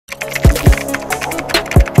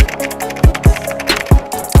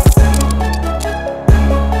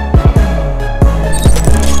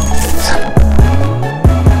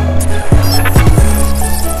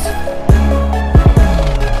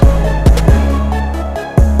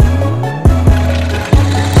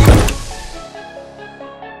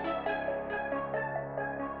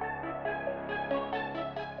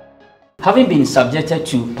Having been subjected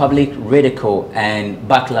to public ridicule and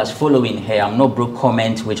backlash following her "I'm not broke"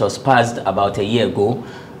 comment, which was passed about a year ago,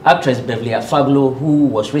 actress Beverly Afaglo, who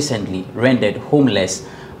was recently rendered homeless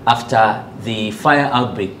after the fire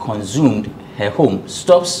outbreak consumed her home,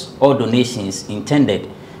 stops all donations intended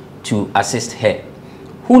to assist her.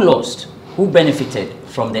 Who lost? Who benefited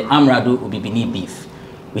from the Amerado Obibini beef?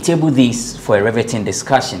 We table this for a riveting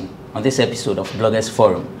discussion on this episode of Bloggers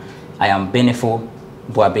Forum. I am Benefo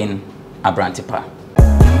Boabin Abrantipa.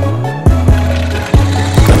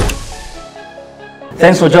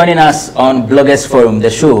 Thanks for joining us on Bloggers Forum.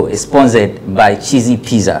 The show is sponsored by Cheesy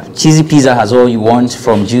Pizza. Cheesy Pizza has all you want,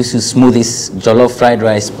 from juices, smoothies, jollof, fried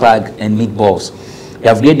rice, spag, and meatballs. We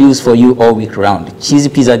have great deals for you all week round. Cheesy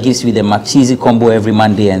Pizza gives you the McCheesy combo every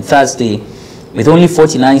Monday and Thursday. With only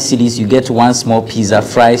 49 cedis, you get one small pizza,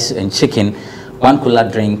 fries, and chicken, one cola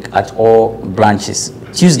drink at all branches.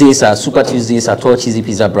 Tuesdays are Super Tuesdays at all Cheesy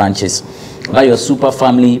Pizza branches. Buy your Super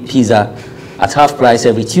Family Pizza at half price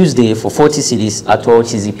every Tuesday for 40 cedis at all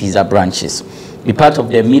Cheesy Pizza branches. Be part of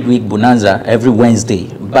the midweek bonanza every Wednesday.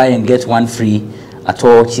 Buy and get one free at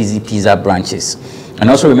all Cheesy Pizza branches. And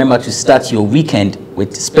also remember to start your weekend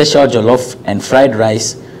with special jollof and fried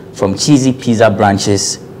rice from Cheesy Pizza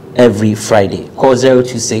branches every Friday. Call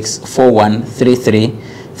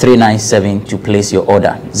 026-4133-397 to place your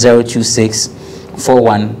order.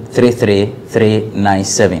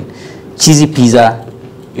 026-4133-397. Cheesy Pizza,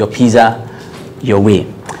 your way.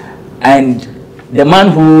 And the man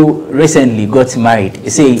who recently got married,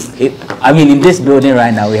 I mean, in this building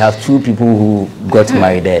right now, we have two people who got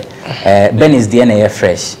married there. Ben is DNA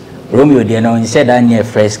fresh. Romeo DNA, he said that near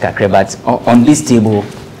fresh kakre, but on this table,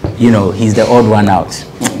 you know, he's the odd one out.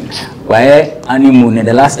 Why honeymoon?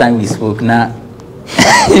 The last time we spoke, now.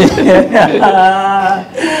 You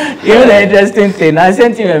know the interesting thing. I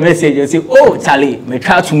sent him a message. You say, "Oh, Charlie, me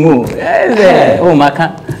try to move." Oh,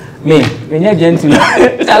 Maka, me, when you're gentle,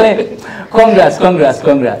 Charlie, congrats.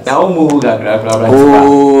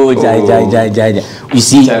 Oh, Jai. You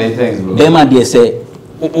see, them and they say,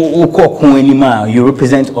 you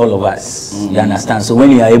represent all of us. You understand? So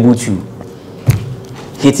when you are able to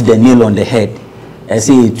hit the nail on the head, I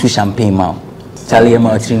say two champagne, man. Charlie, I'm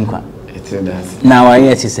out drinking. Now I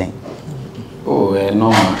hear you saying. Oh,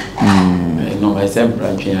 no, no, I said,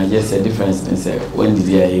 I just said difference and said, when did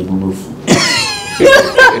you able to?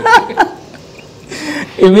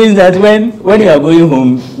 It means that when you are going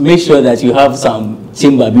home, make sure that you have some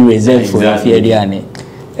chamber be reserved for your Fiadiani.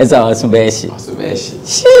 That's our Subeshi.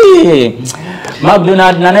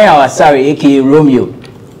 McDonald Nana was sorry, aka Romeo.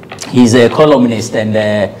 He's a columnist and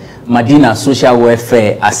Medina social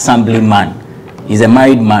welfare assemblyman. He's a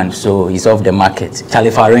married man, so he's off the market. Charlie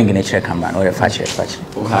Faring in a check man or a fetch.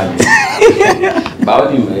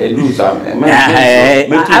 About him, do some.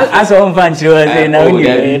 I saw him fancy was in a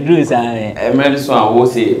do some. A medicine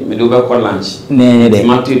was a middle for lunch. Nay, the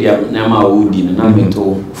material Nama wood in an army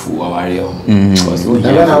to for our area.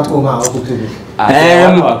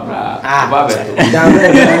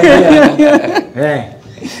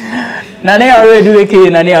 Nane already do a key,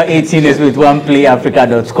 Nane 18 is with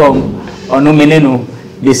oneplayafrica.com. Or no meneno,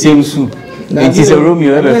 the same soup. It is a room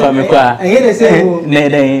you ever found. I get the same.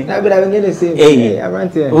 Nay, I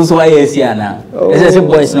want to. Also, I is here now. As a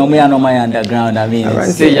boys, no me, I know my underground. I mean,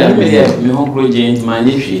 say, you hungry James, my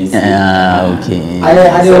niches. Okay. I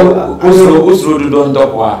also don't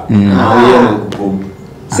talk.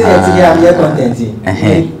 Say, I'm your content.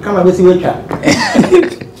 Come on, see what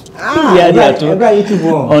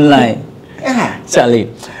online. Charlie.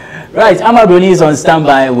 Right, Amerado is on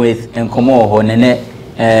standby with Nkomo Honene.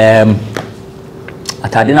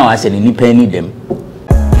 Atadina was saying any penny them.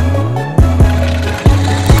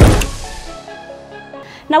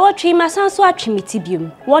 Now what tree my son so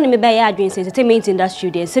attributibium. One me by adwins entertainment industry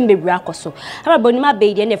and sembe brakoso. Amerado my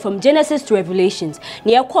baby from Genesis to Revelations.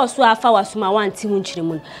 Near course so afa wasuma one timun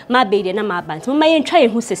chirimun. My baby na my band. Mama yen try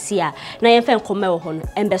who sesia. Na yen fen komel hon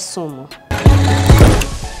embe somo.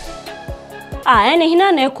 Ene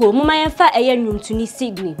hina na eko mama yemfa eye nwum tuni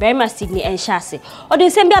Sydney very much Sydney en Shase o de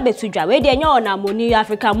nsem bia betudwa we de enya ona moni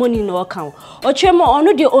Africa money no kan o twemo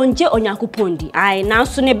ono de onje onyakopondi ai na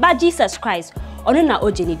so ne ba Jesus Christ ono na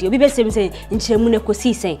ojeni de obi besem se nchiremu ne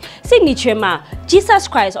kosi sen Sydney twema Jesus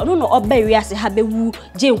Christ ono no oba wiase ha bewu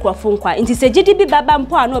je nkrofo nkwa nti se gidi bi baba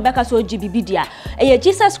mpo a no obeka so oji bibidia eye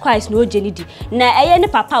Jesus Christ no ojeni di na eye ne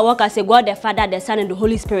papa work as God the Father the Son and the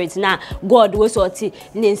Holy Spirit na God we so ti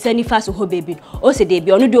ne nsani fa so ho baby o se de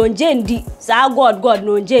bi ono de onje ndi sa God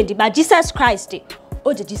no onje ndi but Jesus Christ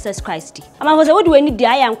oje Jesus Christ ama ho se wo de wani di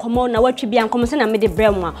aya nkomo na watwe bia nkomo se na me de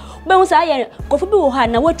brem a be hu se aya kofu bi wo ha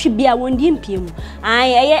na watwe bia won di mpiem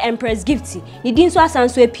ai eye Empress Gift ni din so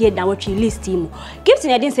asanso apie na watwe list mu Gift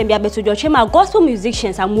na din se bia beto jo chema gospel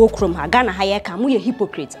musicians amu okrom ha Ghana ha ye ka mu ye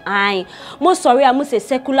hypocrite ai mo sorry amu se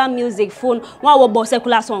secular music phone wa wo bo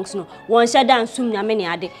secular songs no won sha dance na me ne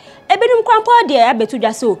ade ebenum kwampo de abeto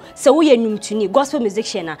dwa se wo ye numtuni gospel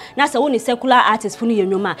musician na se wo ni secular artist fu ni ye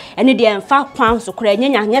nwuma ene de emfa kwan so kora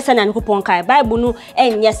nyanya nyesa na nkopon kai bible no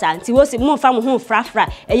enyesa nti wo se mo fa mo ho frafra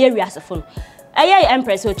eye wiasefo no eye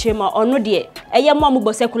Empress ochema ono de eye mo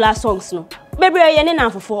mo secular songs no bebre ye ne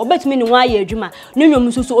nanfofo obetumi ni wa ye adwuma ne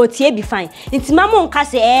nwom susu otie bi fine nti mamo nka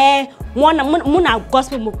se mo na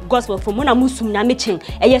gospel for mo na musum na mechen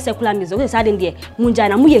eye secular music we say de munja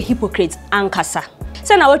na mo ye hypocrite ankasa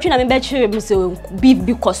se na wotwe na me be chire mi se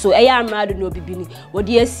because so eye Amerado no Obibini wo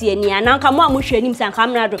de asie ni ananka mo amohwe nim se anka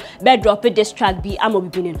Amerado be drop this track bi am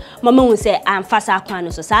Obibini no mama hu se amfasa akwan no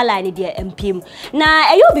so sa line de MPM na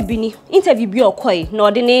eye Obibini interview bi okoi na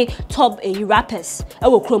ode ne top rappers e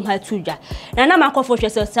wo krom ha tudwa na makofo hwe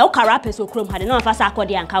se o ka rappers wo krom ha de na amfasa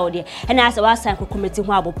akode anka wo de e na se wa san ko committee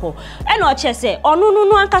ho abopo e na o che se onu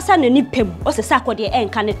no ankasa na ni pem o se akode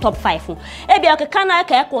enka ne top 5 e bia okeka na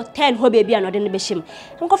ka e ko 10 ho be bia na ode ne be shim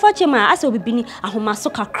nkofo chema ase Obibini ahomaso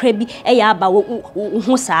kakra bi eya aba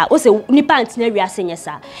ho saa o se nipa antina wiase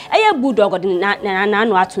nyesa eye bulldog na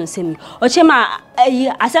no ato nsemi o chema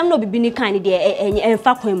asem no Obibini kan de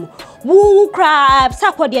emfa kwan mu wu crab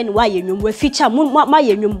sakode ne wa yenwum we feature ma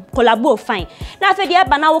yenwum collabo fine na afa de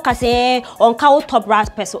eba na wo kase onka wo top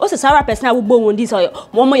rappers o se sa rappers na wo bo won dis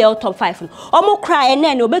mo ye top 5 o mo cry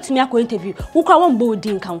ene ne obetumi akọ interview wo kwa won bo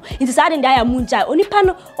din kan nti sa de aya munja onipa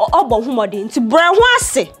no obo homode nti bra ho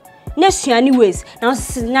ase Nesiani ways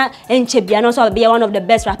na enche bia no so be one of the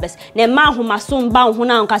best rappers na ma ho maso mba ho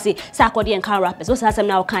na nka se sakode en kan rappers o sa asem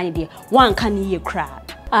na wo kan de wan kan ye kra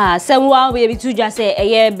some one we to just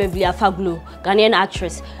say Beverly Afaglo Ghanaian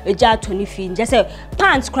actress eja Tony Fin just say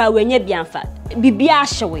pants cry when ye bianfa bibia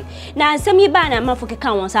hyewe na nsem yi ba na amafo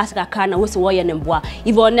keka won sa saka na wo se wo ye nemboa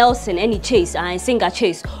Yvonne Nelson any Chase and singer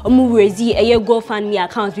Chase omu rezi GoFundMe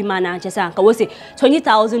account bi mana just anka wo se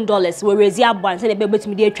 $20,000 we rezi abwan se be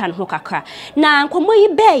betumi de atwa ho kakra na nkomo yi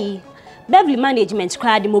bei Beverly management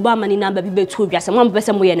cry the mobile money number be betu dwase mo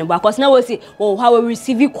pese mo ye ne because na we see how we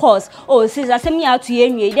receive calls since asemi out to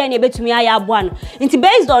yenwe then e betumi aya aboa no nti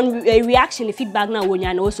based on reaction feedback na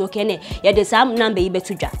wonya na also okay ne ye the same number e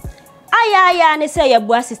betu dwa aya ne say ye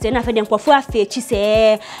boa sister na fe de nkofo afechi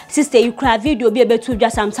say sister you cry video be betu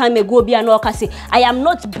dwa some time ago be na oka say I am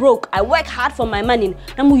not broke I work hard for my money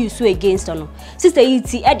na mu use against no sister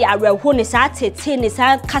iti e de areho ne sa tete ne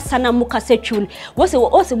sa kasa na mu kasa twu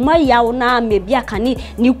wo se ma yawo na me bia ka ni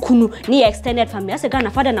kunu ni extended family ase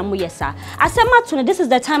Ghana father na mu yesa asema to this is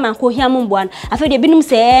the time an ko hia mu mboan afa de binum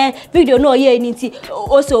say video no ye ni nti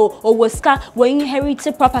also owoska we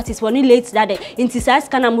inherited properties when late that nti sa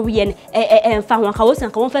ska na mu ye fa ho ka wo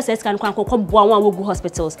san ka won first ska kan ko boa won wogu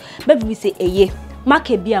hospitals baby say eye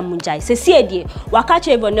make bia munjai se sie die waka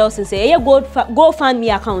che Yvonne Nelson say eye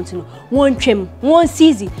GoFundMe account no won twem won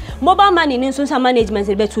seize mobile money ni so management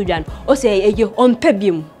be to dwan o say eye on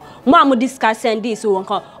pebim mo am discuss and this so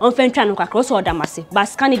on fentwa no kakro so odamase but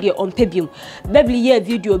scan dey on pebim Beverly ye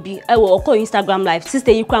video bi e wo ko Instagram live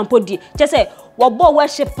sister yi krampo di che say wo bo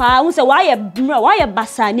worship pa won say why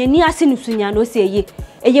basa na ni ase no sunya no say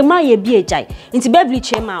eye ma ye bi ejai nti Beverly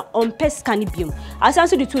chema on pescan biom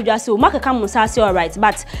asanso di to just so makaka mo sa say all right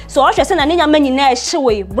but so o hwese na nya manyi na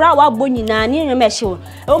ehyewe bra wa bo nyina ni nya ma ehyewe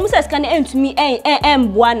o mo say scan entumi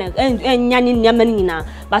boa na nya ni nya ma nyina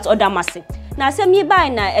but odamase na asem yi bai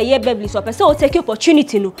na eye Beverly so person o take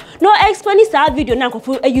opportunity no explain this video na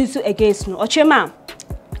nkofo use against no o chema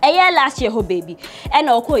last year ho baby and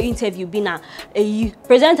oko interview bi na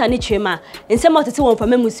presenter ni chema nsem otete won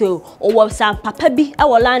fama mu se o wo sam papa bi e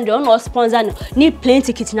wo land on sponsor no ni plane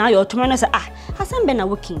ticket na your tomorrow say asem be na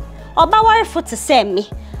working oba worry for to say me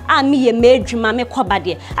me ye medwuma me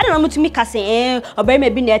kwabade I don't know mutumi ka say oba me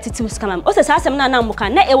bi na etiti scam o se asem na na muka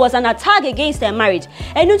na it was an attack against their marriage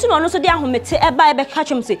and ntu no so dey ahomete e ba e be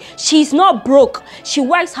catch him say she's not broke she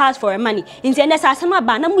works hard for her money in the next asem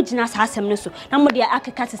aba na mugina asem no so na mo dey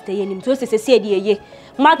akeka sister ye nim so se dey ye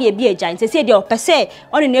mark ye bi eja se dey opese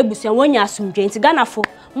on na ebusuan wonya asumdwe nti Ghana fo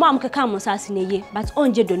mo am keka mo sa ase na ye but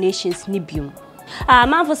onje donations ni biom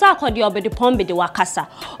man for sa akodi obedi pombe de wakasa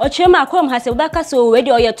o chema akom ha se wakasa o we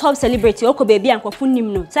de oye top celebrity oko baby ankofo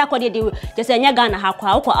nim no sa akodi de je se nya Ghana ha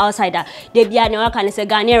kwa oko outsider de bia ne waka ne se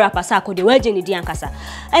Ghana rapper sa akodi we je ne di ankasa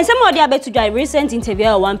and some of the abetu recent interview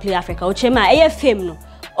on One Play Africa o chema fame no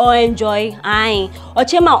or enjoy or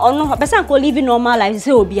chema or no person ko live normal life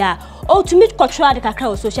say obia or to meet control the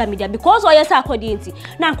kakra social media because or yes akodi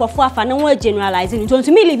na nkofo afa na won generalizing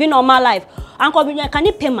to me living normal life anko bi kan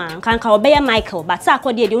ni pema kan ka obey Michael but sa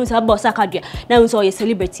akodi de unsa boss akadua na unsa or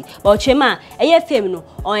celebrity but chema eye fame no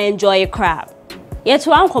or enjoy crap. Yet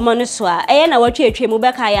one common so na watch a tree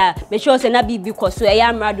mubeka ya me sure say na bibi koso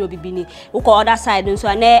Amerado Obibini uko other side nso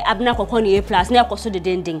na abna kokoni A+ na koso de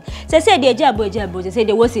dending say de ejabo say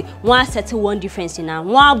they was one settle one difference na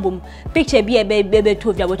one boom picture bi be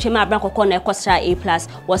to via watch ma abna kokona ekostra A+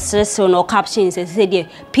 was so no captions say the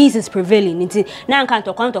peace is prevailing nti na nka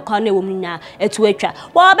ntokon na wo na etu atwa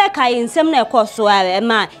wo beka nsem na ekoso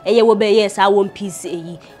ma eye wo be yes a one peace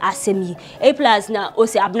eyi asem yi A+ na o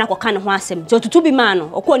say abna kokana ho asem so tutu man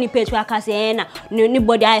okoni page waka say na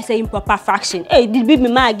anybody I say improper fraction did be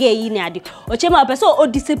ma gay yi na ade o chema person o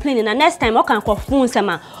discipline na next time o kan kofun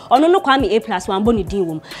sama ono no kwa me A+ wan boni din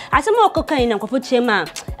wom asem o kokan na kofo chema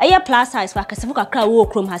plus size waka sefu kakra wo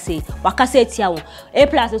krom ha say waka say tia won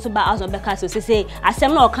A+ so ba aso beka so say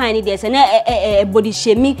asem na o kan ni dey say na body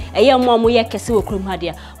shemi mo ye kese wo krom ha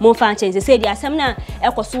dia mo fan change say dey asem na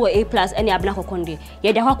ekoso wo A+ ene abna kokonde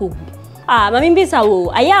ye dey hwa mami bisa wo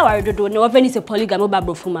aya wari dodo na wafeni se polygamy ba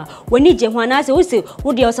brofuma woni je ho na se wo se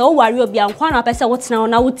wo de o wari obi ankwa na pese wotena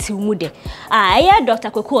na woti mu de aya Dr.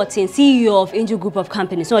 Kweku Otin CEO of Angel Group of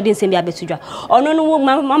Companies so odin se bia betudwa ono no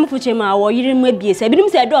mama fuche ma wo yiri mu abiesa binim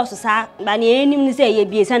se do so sa ba na enim ni se ye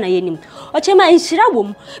biesa na yenim o chema nhira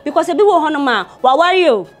wom because ebi wo hono ma wa wari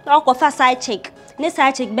o okofa side check ne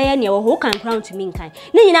side check be ne wo ho kan crown to me kan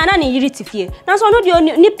ne nyina na ne yiri tifie na so no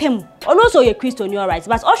de ni pem ono so ye Christo ni alright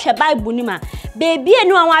but o hwe Bible ni ma baby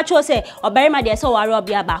enu an wa cho se obarima de se ware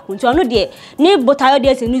obia ba ku nti ono de ni botayo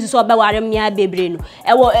de se ni so obaware mmia bebre no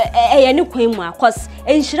ewo eye ni kwan mu akos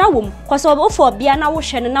enhira wom kos ofo obia na wo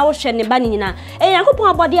hwe ne ba ni nyina yankopon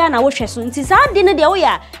abode ya na wo hwe so nti sa de ne de wo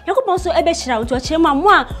ya yankopon so ebe hira nti o chema mo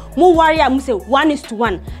a mo ware a mo se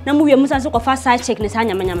 1:1 na mo wie mo san so kofa side check ne sa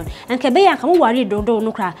nyama anka be ya ka mo ware dodo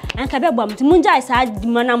no kra anka be bom nti mo njai sa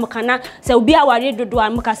dimana mo kana se obi a ware dodo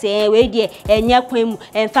an mo ka se we de enya kwan mu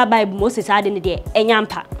emfa Bible mo se sa de ne de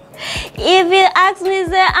enyampa. If you ask me,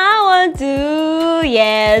 say I want to,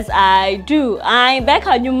 yes I do. I'm back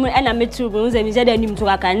on you and I'm too. Me said I'm to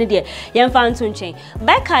work and there. Young fan to change.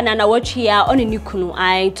 Back and I watch here on the Nikunu.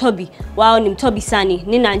 I Toby. Wow, nim Toby Sani,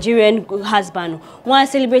 ni Nigerian husband. One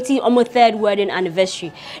celebrating almost 3rd wedding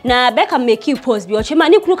anniversary. Now back and make you post. Be watching my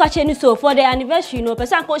Nikunu catching so for the anniversary. You know,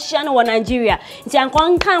 person ko share no Nigeria. It's an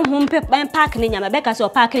kan home park ni nyama. Back so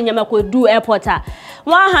park ni nyama ko do airport.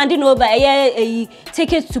 One handing over a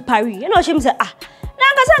ticket to Paris. You know, she say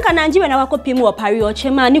na ka Nigeria na wakopie mu o Paris o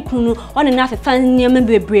chema ni kunu o ne na afefa nyema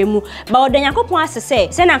bebre mu ba o dan yakopon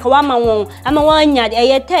asese se na ka wa ma won nya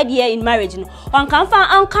 3rd year in marriage no on kan fa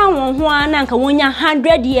an kan won ho na ka won nya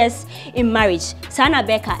 100 years in marriage sana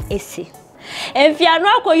beka ese if you are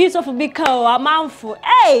not going use of bika o amanfo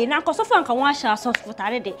na nkosofo anka won ahya asofo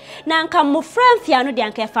tare de na nka mo friend fia no de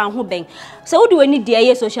anka fa ho ben so wo de wani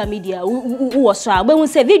de social media wo so a gbe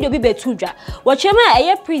se video bi betudwa wo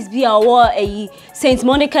chema priest bi a wo St.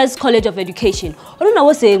 Monica's College of Education ono na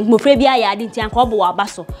wo se mo frɛ bi aya ade nti anka obo wa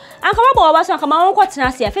baso anka ma won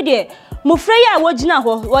kwotena se afi de mo frɛ ya wo gina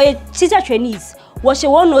ho wo teacher trainees wo she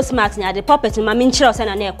won no smart na the puppet ma me nkyerɛ se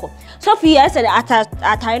na na ekɔ so fi ya se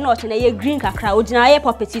atare na o na ye green kakra o gina ye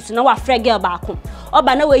puppet so na wa frɛ girl ba ko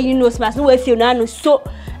oba na we yi no smart na we feel na no so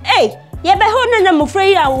ye be ho na mo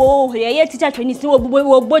frɛ ya wo ye teacher trainees wo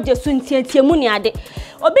boje so ntiatia mu ni ade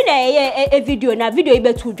obi na ye video na video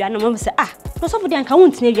ibe tu dwa na mo say no so for the anka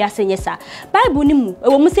won tena wiase nyesa Bible ni mu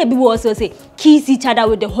wo mu say bi wo so say kiss each other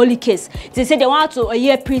with the holy kiss they say they want to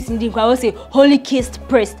priest in kwa say holy kissed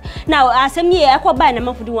priest now asem ye akoba na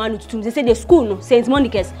mafudi wan tutum they say the school no St.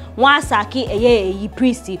 Monica's wan saki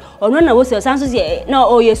priest ono na wo say sanso say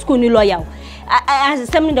na ye school ni lawyer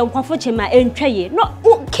asem ni dem kwafo chema entwaye no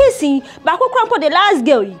kissing ba kwakwa the last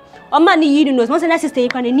girl o man yi no so na sister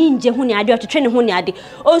ikwa ne nje hu ne ade o twetwe ne hu ne ade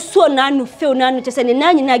o so na anu feel na anu chese ne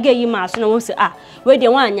na nyina ga yi ma so na won se we de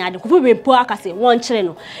wan anya ade ko be po akase won kire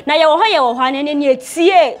no na ye wo ho ne ne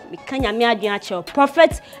etie mikanya me ade a che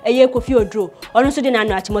prophet Kofi Odro ono so de na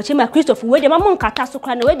anu ache mo che ma Christopher we de ma mon kata so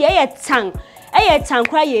kra na we de tan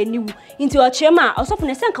kra ye niwu nti o che ma osofo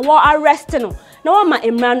ne senka wo arrest no na wo ma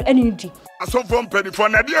emra no anidi so from penny for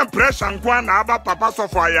na the impression kwa na aba papa so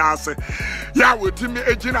for ya ase ya wetimi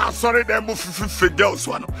ejina sorry dem 50 girls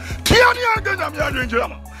one tiani aganya me adwenjira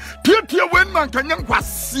ma Tia when man can young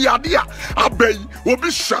Quasiadia, Abbey,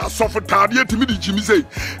 Obisha, Sofotadia to me, Jimmy say,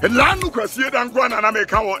 and Lanu Quasia and Guan and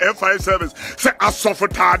American or FI service, say a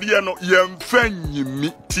Sofotadia no young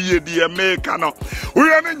Fen, Tia dear Americano.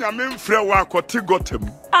 We are in your main frewa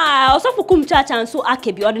Cotigotem. Also for cum church and so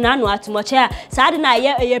Akebi or the Nano at Mocha, Sadina,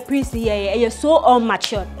 a priest, a so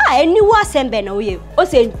unmatured. I knew what Semben away, or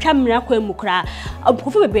say Chamra Mukra, a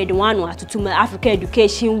preferably one to my African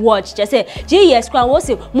Education Watch, just say, J.S. Crown was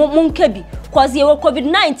a Monkebi, cause you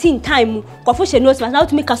COVID-19 time, Confussion knows now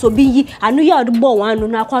to make us obey, and you are the ball one,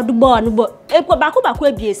 and I call the ball, and Baku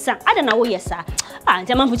be a son. I don't know, yes, sir. And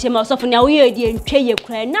Taman put him also for now, we and pay your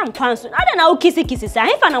crown, I don't know, kisses.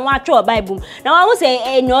 I found a watch or Bible. Now I will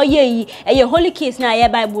say, no, ye, a holy kiss now, a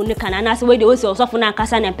Bible, can and ask where they also for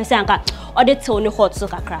Nankasan and Pesanka, or the tone hot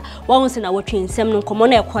soccer. Once in our train, some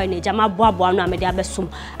common coinage, I'm a bob one, I'm a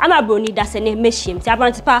diabesum. I'm a brony, that's a name, Meshim,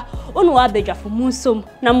 Tabantipa, Unwa Beja for Munsum,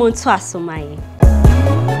 Namon Twasso, my.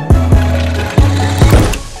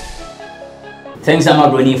 Thanks,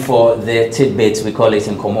 Amabroni, for the tidbits, we call it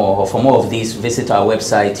in Komo. For more of these, visit our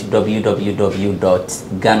website,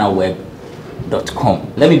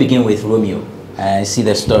 www.ghanaweb.com. Let me begin with Romeo. I see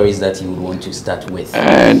the stories that you would want to start with.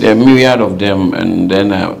 There are myriad of them, and then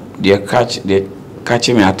they're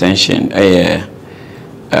catching my attention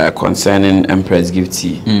concerning Empress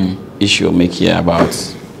Gifty issue making about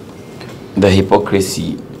the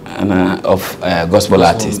hypocrisy of gospel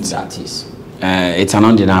artists. It's an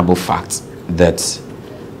undeniable fact that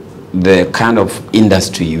the kind of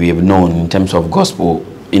industry we have known in terms of gospel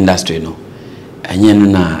industry, and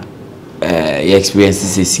your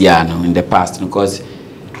experiences here in the past, because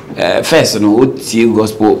first, what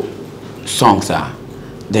gospel songs are,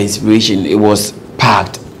 the inspiration, it was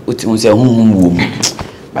packed. But you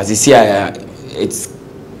see, it's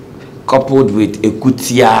coupled with a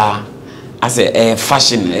kutia as a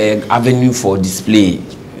fashion avenue for display.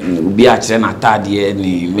 Be actually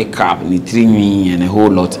any makeup, any trimming, and a whole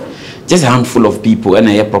lot. Just a handful of people and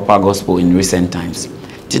a proper gospel in recent times.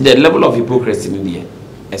 To the level of hypocrisy in the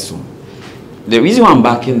the reason why I'm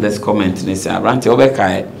backing this comment is Abrante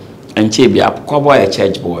Obekai and Chebi a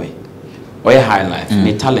church boy or a high life,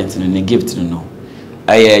 a talent and a gift to know.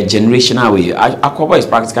 A generational way. Aquaba is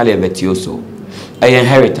practically a virtuoso, a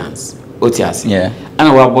inheritance. Otias. Yeah. And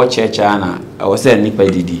I was church and I was saying Nipa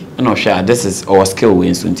Didi. I'm not sure this is our skill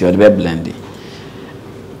wins until the blending.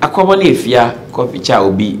 Aquaba if ya coffee cha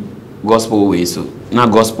will be gospel way so now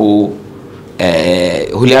gospel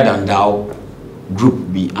holier than thou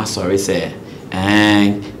group be sorry say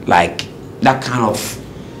and like that kind of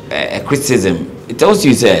criticism. It tells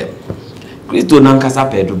you say Christo nankasa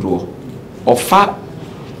pedodo ofa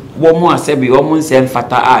womo asebi womo se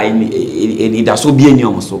mfata in da so bi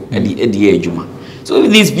eniom so e di adwuma. So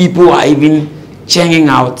if these people are even churning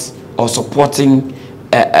out or supporting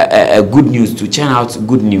good news to churn out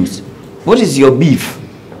good news, what is your beef?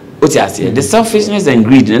 What you say? The selfishness and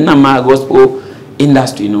greed in the gospel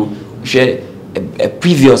industry, share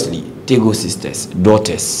previously Tego sisters,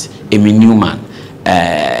 daughters, Amy Newman,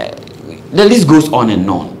 the list goes on and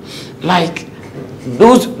on. Like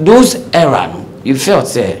those era, you felt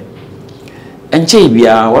say, and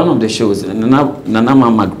Chebia, one of the shows, Nanama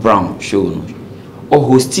McBrown show, or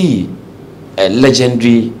hosty a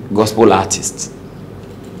legendary gospel artist.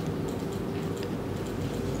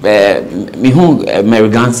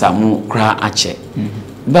 Merigansa mu kra ache.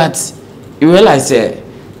 But you realize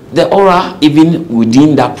the aura even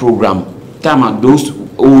within that program, time those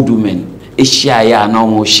old women, share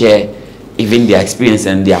now share even their experience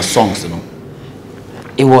and their songs,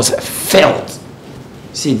 It was felt.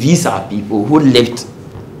 See, these are people who lived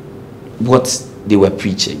what they were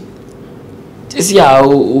preaching. See how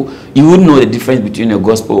you would know the difference between a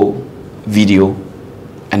gospel video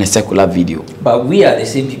and a secular video. But we are the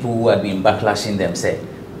same people who have been backlashing them. Say,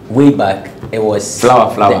 way back it was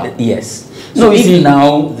flower. Yes. So even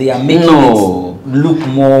now they are making it look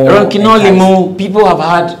more. People have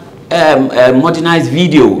had modernized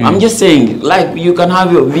video. I'm just saying, like you can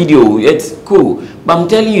have your video, it's cool. But I'm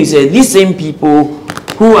telling you, say these same people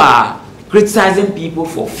who are criticizing people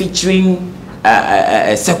for featuring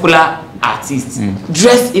secular artists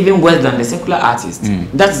dressed even worse than the secular artists.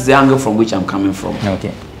 That's the angle from which I'm coming from.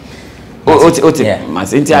 Okay. I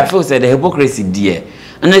feel the hypocrisy there.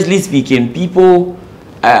 Honestly speaking, people,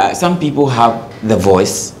 some people have the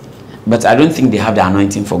voice, but I don't think they have the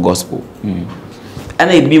anointing for gospel. And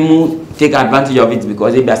they be more take advantage of it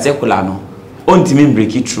because they be secular no. Until me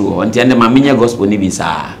break it through. Until the maminya gospel ni be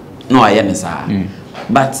sa. No, I am sa.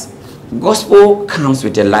 But gospel comes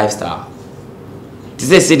with a lifestyle.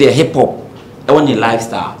 They say the hip hop, I want a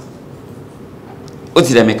lifestyle. What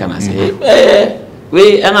did I make an say?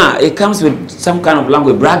 It comes with some kind of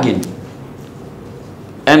language bragging.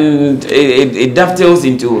 And it dovetails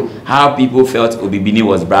into how people felt Obibini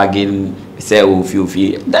was bragging, say,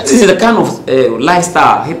 that is the kind of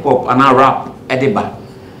lifestyle, hip hop and rap, ediba.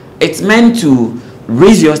 It's meant to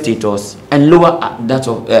raise your status and lower that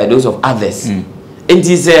of those of others. It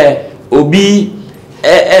is Obi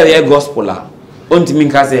gospeler.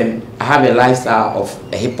 I have a lifestyle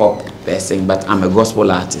of a hip hop person, but I'm a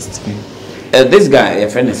gospel artist. This guy, a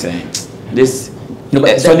friend is saying, this. No,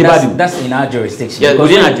 but that's in our jurisdiction. Yeah,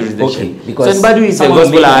 within our jurisdiction. Okay, because somebody is a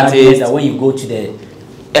gospel artist. That when you go to the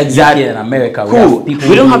exactly in America, cool.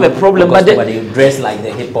 We don't have a problem, but they dress like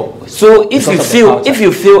the hip hop. So if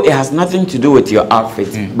you feel it has nothing to do with your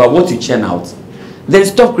outfit, but what you churn out, then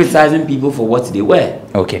stop criticizing people for what they wear.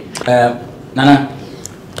 Okay, Nana.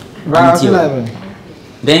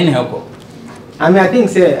 Then help. I mean, I think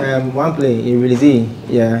say one play he released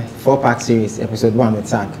 4-part series episode 1 with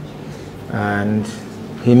Zach, and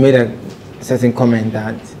he made a certain comment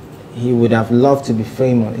that he would have loved to be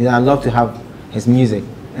famous. He would have loved to have his music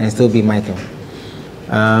and still be Michael.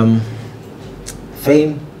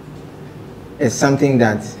 Fame is something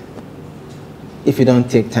that if you don't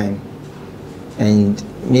take time, and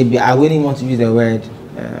maybe I wouldn't want to use the word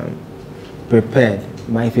prepared,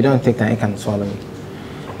 but if you don't take time, it can swallow you.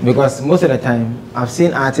 Because most of the time, I've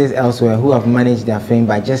seen artists elsewhere who have managed their fame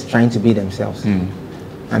by just trying to be themselves.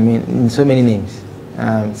 I mean, in so many names.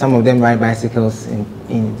 Some of them ride bicycles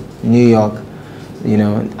in New York. You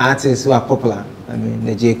know, artists who are popular. I mean,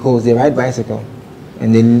 the J. Coles, they ride bicycle.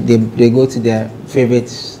 And then they go to their favorite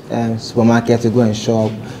supermarket to go and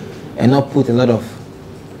shop and not put a lot of,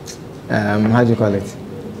 how do you call it,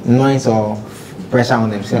 noise or pressure on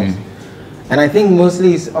themselves. And I think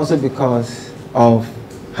mostly it's also because of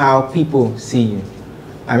how people see you.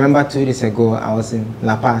 I remember 2 days ago, I was in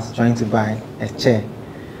La Paz trying to buy a chair.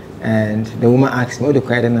 And the woman asked me, "Oh, the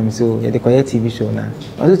quiet," and I'm so, "Yeah, the quiet TV show now."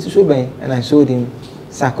 I was to show me, and I showed him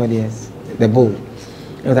Sarkodie's, the bowl.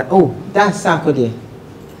 He was like, "Oh, that's Sarkodie."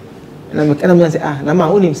 And I'm like, "Nama,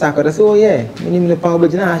 who name Sarkodie?" I said, "Oh yeah, my name is Paul,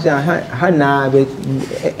 but you know,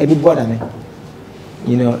 bother me."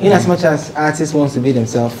 You know, in as much as artists want to be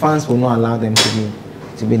themselves, fans will not allow them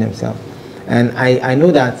to be themselves. And I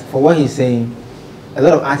know that for what he's saying, a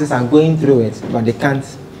lot of artists are going through it, but they can't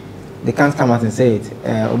come out and say it.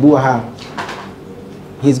 Obuaha,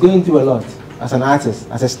 he's going through a lot as an artist,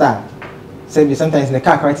 as a star. So sometimes in the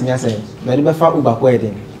car, quite me, I say,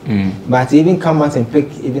 but to even come out and pick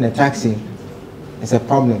even a taxi, it's a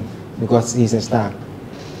problem because he's a star.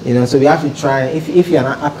 You know, so we have to try. If you're an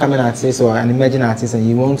upcoming artist or an emerging artist and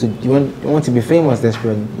you want to be famous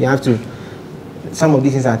desperately, you have to. Some of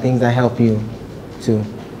these things are things that help you to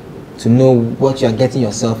know what you're getting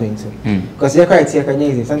yourself into. Because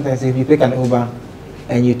sometimes if you pick an Uber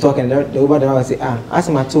and you talk and the Uber driver will say, ask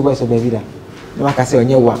my 2 boys or baby that. No one can say on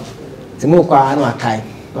your one.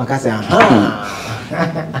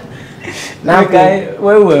 Now, guy,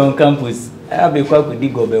 when we were on campus, I be quite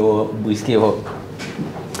good go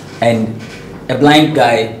and a blind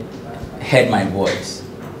guy heard my voice.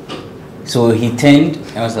 So he turned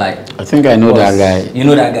and was like, I think I know that guy. You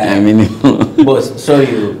know that guy? I mean, boss, sorry,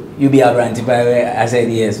 you be a brand. I said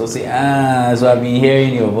yes. So say, so I've been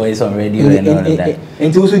hearing your voice on radio and all of that.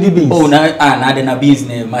 And also the beans. Oh, now the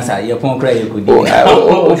business, massa. You can't cry. You could.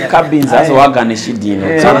 Cabins. That's what garnish it.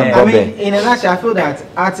 I mean, in a nutshell, I feel that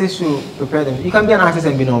artists should prepare them. You can be an artist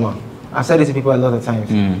and be normal. I've said this to people a lot of times.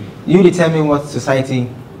 You determine what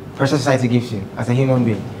pressure society gives you as a human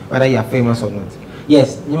being, whether you are famous or not.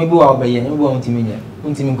 Yes, you may be out by you, won't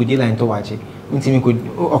could line to watch it.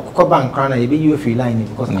 Could bank crown and you free line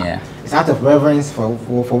because it's out of reverence for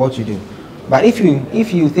what you do. But if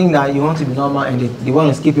you think that you want to be normal and they want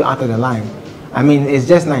to skip you out of the line, I mean, it's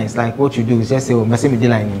just nice. Like what you do is just say, "Oh, messing with the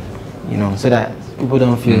line," you know, so that people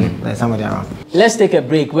don't feel like somebody around. Let's take a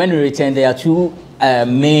break. When we return, there are 2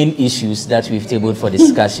 main issues that we've tabled for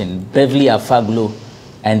discussion: Beverly Afaglo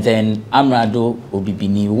and then Amerado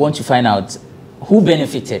Obibini. We want to find out who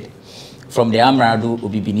benefited from the Amerado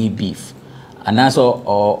Obibini beef, and also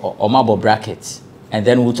Omabo brackets, and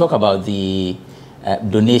then we'll talk about the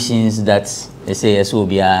donations that they say yes will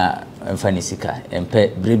be a fanisika and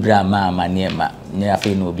bribra mama niema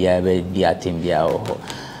neafi no be a timbia.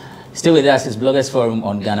 Stay with us. It's Bloggers Forum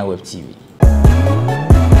on Ghana Web TV.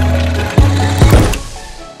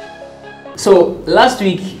 So last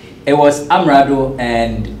week it was Amerado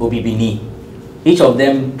and Obibini, each of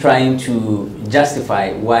them trying to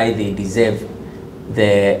justify why they deserve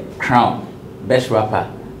the crown, best rapper.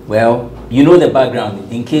 Well, you know the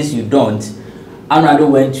background. In case you don't, Amerado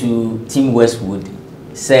went to Team Westwood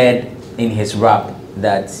said in his rap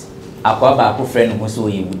that Akwaba Aku friend Muso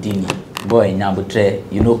Yudini, boy Nabutre,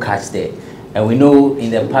 you know, catch there. And we know in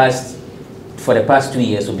the past, for the past 2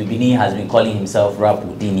 years, Obibini has been calling himself Rap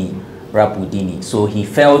Udini. So he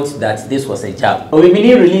felt that this was a jab.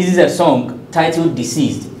 Obibini releases a song titled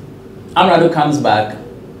Deceased. Amerado comes back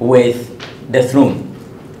with The Throne.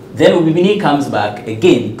 Then Obibini comes back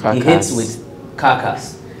again. Carcass. He hits with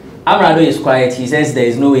Carcass. Amerado is quiet. He says there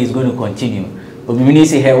is no way he's going to continue. Obibini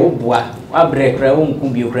say, "Hey,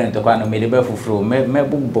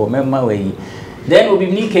 Then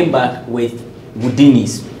Obibini came back with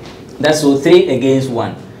Udinis. That's so 3 against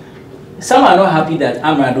 1. Some are not happy that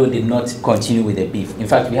Amerado did not continue with the beef. In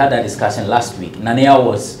fact, we had that discussion last week. Nanea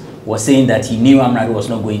was saying that he knew Amerado was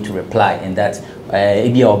not going to reply, and that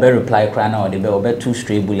maybe I'll reply Krana or the 2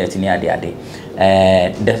 stray bullets in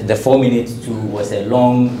the 4 minutes to was a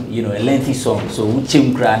long, a lengthy song. So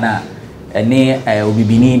Uchim Krana and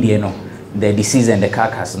Obibini, the Deceased and the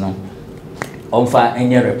Carcass, no, offer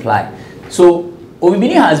any reply. So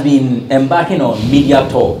Obibini has been embarking on media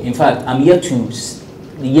tour. In fact, I'm yet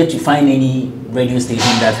to find any radio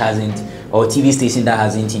station that hasn't, or TV station that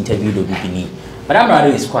hasn't interviewed Obibini. But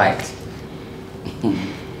Amerado is quiet.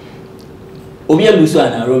 Obia Luso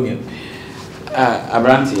and Romeo.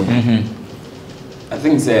 Abranti. I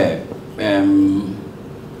think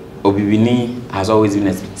Obibini has always been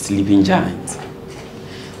a sleeping giant.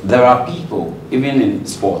 There are people, even in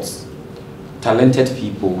sports, talented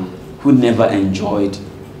people who never enjoyed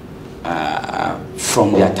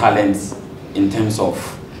from their talents in terms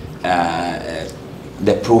of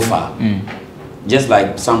the profile. Just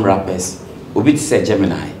like some rappers, Obit said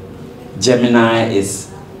Gemini. Gemini is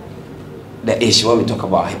the issue when we talk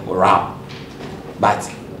about hip rap,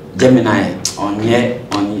 but Gemini on there.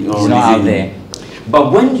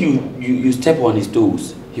 But when you step on his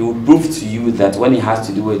toes, he will prove to you that when it has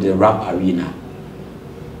to do with the rap arena,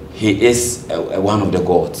 he is one of the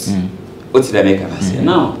gods. What's the make of say?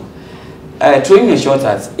 Now, throwing a shot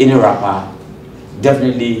at any rapper,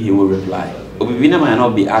 definitely he will reply. Obibini might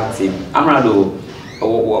not be active. Amerado,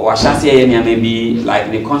 maybe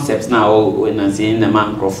like the concepts now when I'm saying the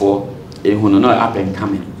man Crawford, who are not up and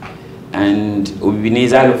coming. And Obibini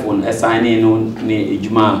xylophone assigning no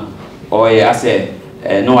Juma or I say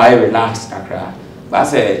no, I relax kakra. But I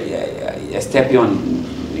say step on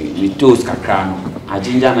with toes kakra. I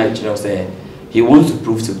ginger natural say he wants to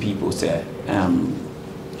prove to people say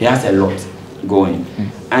he has a lot going.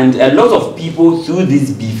 And a lot of people through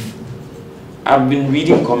this beef, I've been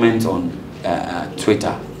reading comments on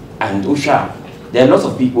Twitter and Usha. There are lots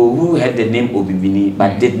of people who had the name Obibini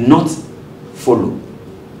but did not follow.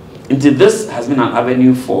 Until this has been an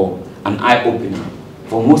avenue for an eye-opener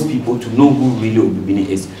for most people to know who really Obibini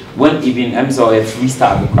is. When even I saw a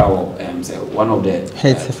freestyle one of the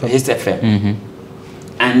Hits FM.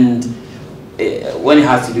 And when it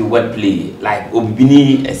has to do wordplay, like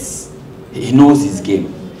Obibini he knows his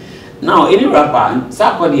game. Now, any rapper,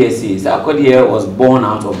 Sarkodie was born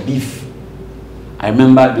out of beef. I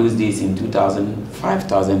remember those days in 2005,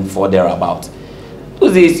 2004, thereabout.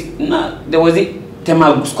 Those days, there was a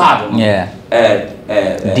Tema Squad. Yeah.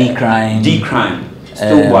 D-Crime.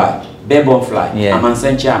 Stonewall, Bebonfly,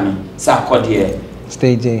 Amansen Chami, Sarkodie.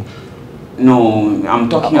 Stage A. No, I'm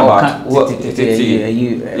talking about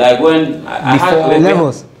like when I had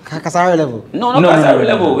levels. Kasari level. No, Kasari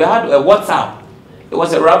level. We had a WhatsApp. It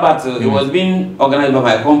was a rap battle. It was being organized by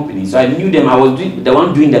my company, so I knew them. I was the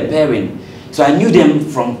one doing the pairing, so I knew them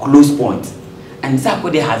from close point. And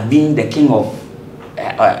Sarkodie has been the king of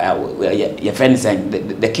your friend saying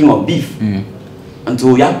the king of beef.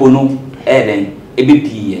 Until Yapono, then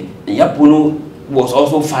ABP, and Yapono was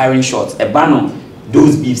also firing shots. A banner.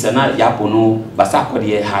 Those beefs are not Yapono, but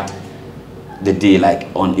Sarkodie had the day like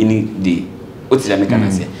on any day. What's the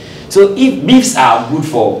mechanism? So if beefs are good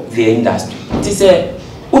for the industry, it is a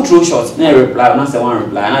throw shots, no reply, not say one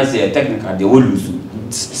reply, and I say technical, they will lose.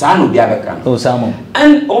 Sano be abekan. Oh, Samo.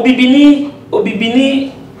 And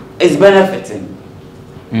Obibini is benefiting.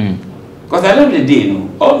 Because at the end of the day, you know,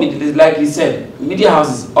 all media, like you said, media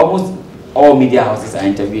houses, almost all media houses are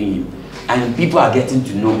interviewing him, and people are getting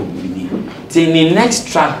to know Obibini. So in the next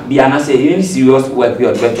track, be an say any serious work we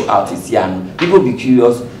are going to artists here, people be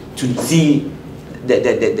curious to see the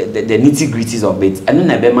nitty-gritties of it, and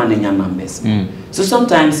then I be man in your numbers. So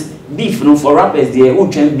sometimes beef, you know, for rappers, they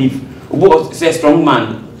who train beef. Say strong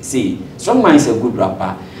man, say strong man is a good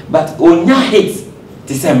rapper, but on your hits,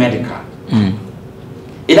 this is medical.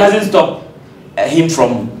 It doesn't stop him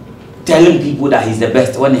from telling people that he's the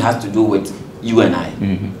best when it has to do with you and I.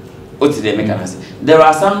 What did they make us? There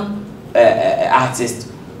are some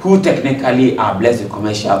artists who technically are blessed with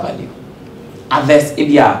commercial value. Others, if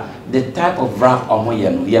you are the type of rap or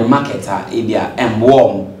your marketer, if you are and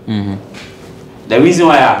warm. The reason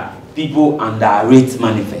why people underrate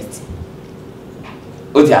manifest.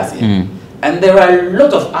 What you are saying? And there are a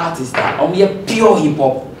lot of artists that are pure hip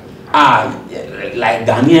hop like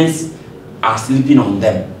Ghanaians are sleeping on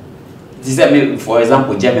them. This is, for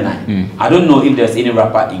example, Gemini. I don't know if there's any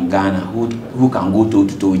rapper in Ghana who can go toe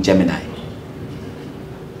to toe with Gemini.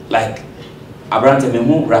 Like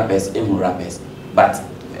Abraham rappers, but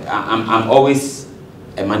I'm always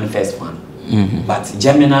a manifest fan. But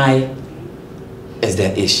Gemini is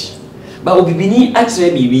the ish. But Obibini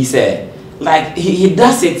actually we say like he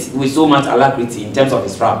does it with so much alacrity in terms of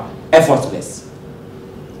his rap, effortless.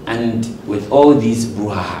 And with all these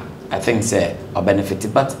brouhaha, I think say are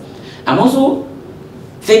benefited. But I'm also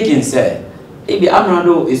thinking say maybe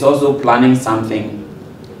Amerado is also planning something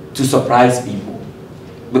to surprise people.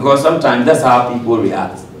 Because sometimes that's how people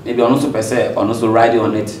react. Maybe also per se, or also riding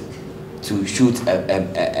on it to shoot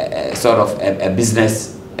a sort of a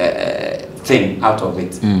business thing out of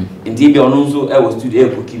it. Indeed, also was today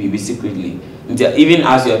cooking secretly. Even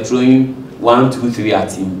as you're throwing 1, 2, 3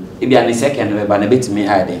 at him, maybe in a second, but a bit me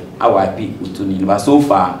hiding. Our people to need, but so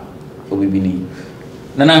far, Obibini.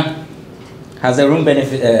 Nana, has the room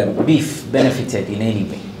beef benefited in any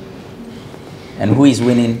way? And who is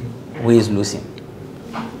winning? Who is losing?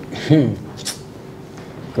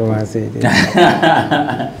 Go and say it.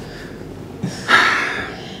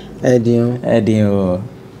 Edio.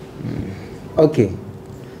 Okay.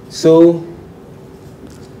 So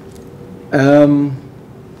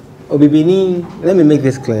Obibini, let me make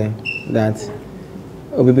this clear that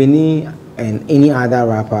Obibini and any other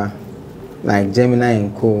rapper like Gemini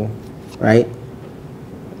and Co, right?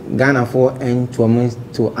 Ghana for and to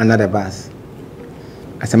another bus.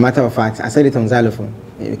 As a matter of fact, I said it on xylophone.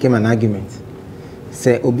 It became an argument.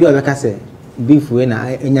 Say Obi Obeka say beef when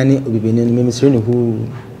I enyane Obibini me misiri who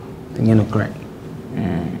no cry.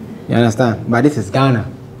 You understand? But this is Ghana,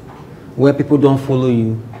 where people don't follow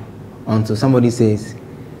you until somebody says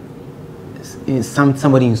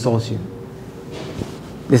somebody insults you.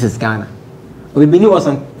 This is Ghana. Obibini was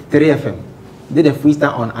on 3FM, did a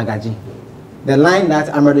freestyle on Agaji. The line that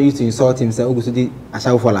Amerado used to insult him said, "Ogusudi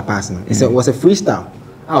ashawu for la pass." It was a freestyle.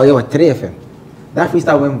 Oh, yeah, 3FM. That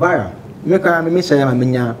freestyle went viral. One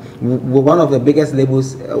of the biggest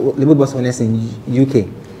label boss owners in UK.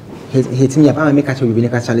 He hit me up and make a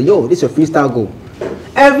yo, this is your freestyle go.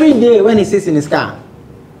 Every day when he sits in his car,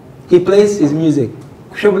 he plays his music.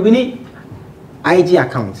 Obibini IG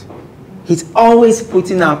account. He's always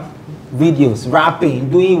putting up videos, rapping,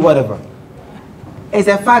 doing whatever. It's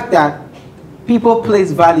a fact that people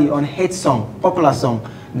place value on hit song, popular song,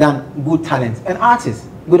 than good talent and artists,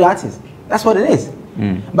 good artists. That's what it is.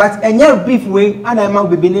 But and your beef way, and I'm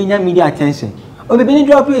Obibini media attention. Obibini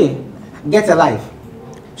drop it, get a life,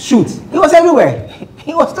 shoot. He was everywhere.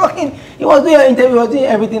 He was talking. He was doing an interview. He was doing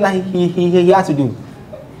everything that he had to do.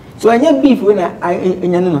 So and your beef when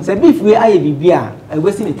I say beef way I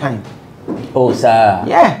wasting the time. Oh, sir.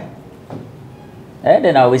 Yeah. And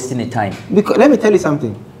then I'm wasting the time. Because let me tell you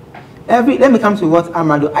something. Let me come to what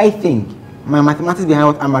Amerado. I think my mathematics behind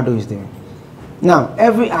what Amerado is doing. Now,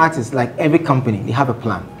 every artist, like every company, they have a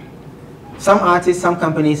plan. Some artists, some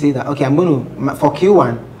companies say that, okay, I'm going to, for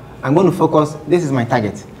Q1, I'm going to focus, this is my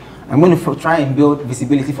target. I'm going to try and build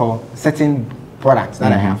visibility for certain products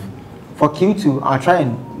that I have. For Q2, I'll try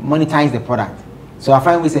and monetize the product. So I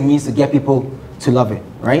find ways and means to get people to love it,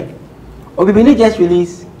 right? Obibini just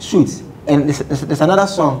released Shoots, and there's another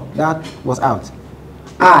song that was out.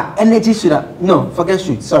 Energy should have, no, forget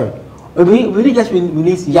Shoots, sorry. Obibini just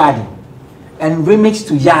released Yardi. And remix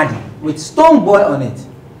to Yardi with Stone Boy on it.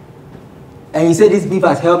 And he said this beef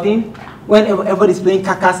has helped him. When everybody's playing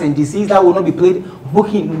Kakas and Disease that will not be played,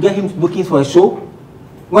 get him bookings for a show.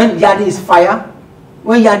 When Yardi is fire,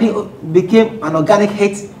 when Yardi became an organic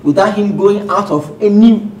hit without him going out of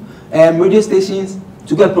any radio stations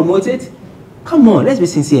to get promoted. Come on, let's be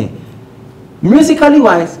sincere. Musically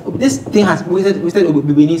wise, this thing has wasted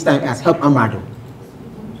Obibini's time has helped Amerado.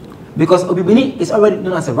 Because Obibini is already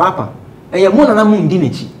known as a rapper. And you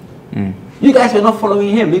guys were not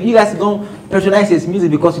following him. Maybe you guys don't patronize his music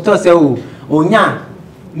because you thought, oh, yeah,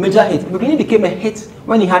 major hit. Obibini became a hit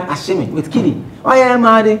when he had Ashimi with Kiddy. Oh, yeah,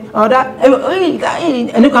 man, oh, that,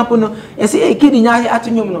 and you can't know, you see, Kiddy,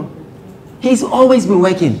 he's always been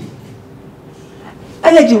working.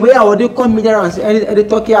 Energy, where I would come media and they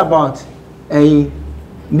talking about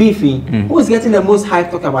Beefy, who is getting the most hype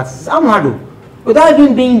talk about Amerado without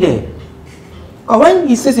even being there. Or when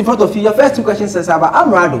he sits in front of you, your first 2 questions is about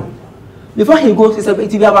Amerado. before he goes, it will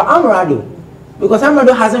be about Amerado. Because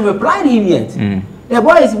Amerado hasn't replied to him yet. The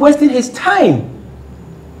boy is wasting his time.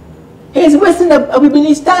 He is wasting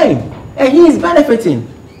Obibini's time. And he is benefiting.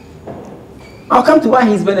 I'll come to why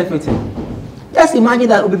he's benefiting. Just imagine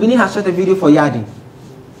that Obibini has shot a video for Yadi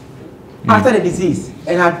after the disease,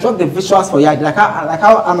 and I dropped the visuals for Yadi, like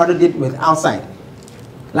how Amerado did with Outside.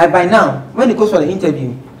 Like by now, when he goes for the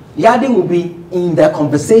interview, Yadi will be in the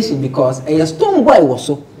conversation because a stone boy was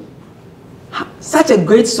so. Such a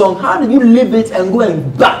great song. How do you live it and go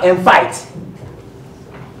and back and fight?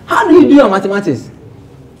 How do you do your mathematics?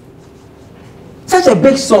 Such a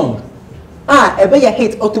big song. A big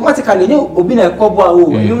hit automatically. You Obina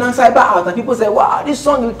Kobo, you know, cyber out, and people say, wow, this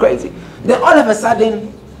song is crazy. Then all of a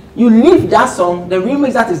sudden, you leave that song, the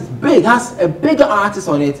remix that is big, has a bigger artist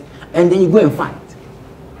on it, and then you go and fight.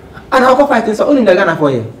 And I'll go fighting, so only in the Ghana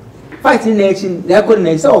for you. Fighting nation, they're going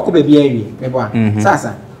to say, oh, baby,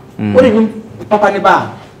 Sasa. What do you Papa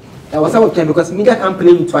Neba? That was our time because media can't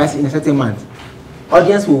play you twice in a certain month.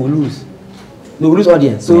 Audience will lose. They will lose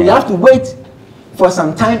audience. So you have to wait for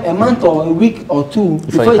some time, a month or a week or two,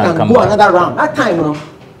 before you can go back another round. That time, you know,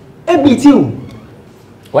 ABT.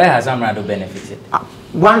 Where has Amerado benefited?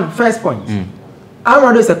 First point.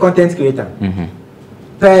 Amerado is a content creator.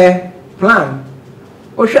 Per plan,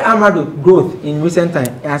 Osha Amerado growth in recent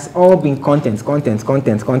time has all been content. Talk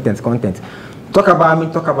about me.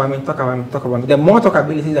 The more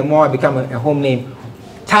talkability, the more I become a home name.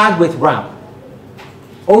 Tag with rap.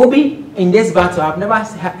 Obi, in this battle, I've never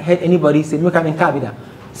heard anybody say, look at me, Kabida.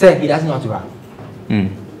 Say he doesn't know how to rap.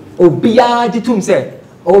 Obi, Jitum said,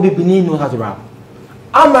 Obibini knows how to rap.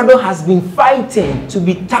 Amerado has been fighting to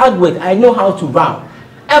be tagged with, I know how to rap,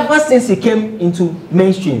 ever since he came into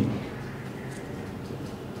mainstream.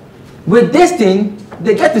 With this thing,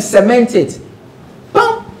 they get to cement it.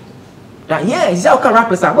 Boom! That, yeah, he's a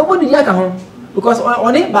rapper, but what did you like? Because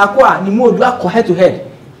on it, Bakwa, the more do head to head.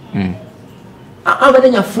 I'm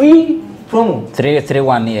getting a free promo.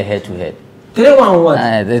 3-1 near head to head. 3-1 what?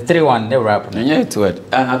 The 3-1, they rap. Yeah, to it.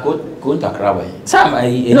 I go to Akraba. Some, no,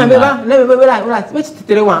 which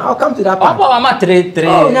 3-1? I'll come to that part. I'm at 3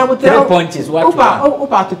 points. What?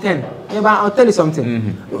 Up to 10. I'll tell you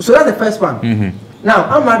something. So that's the first one. Now,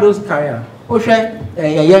 Amerado's career. Over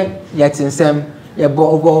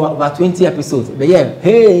 20 episodes. But yeah,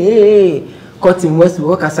 hey, Cotton West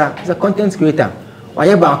Wokasa is a content creator. Why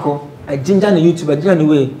Bako? I ginger on YouTube, I ginger on the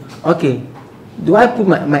way. Okay, do I put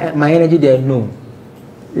my energy there? No.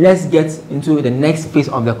 Let's get into the next phase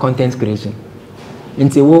of the content creation. I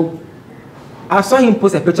saw him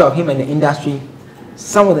post a picture of him in the industry.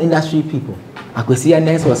 Some of the industry people. I could see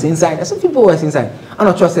Ernest was inside. Some people was inside. I'm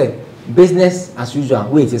not sure. Say business as usual.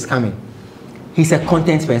 Wait, it's coming. He's a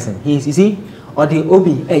content person. You see, or the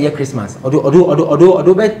Obi Christmas. Or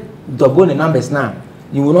double the numbers now.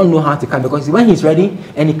 You will not know how to come because when he's ready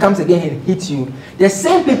and he comes again and hits you, the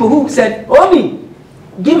same people who said, Obi,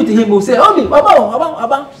 give it to him will say, Obi,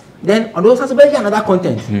 Baba. Then on those has another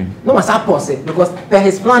content. No matter pause it because per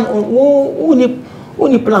his plan only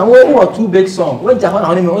plan or 2 big songs. When Japan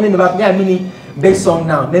only mini big song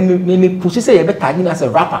now. Then me push say you better tag me as a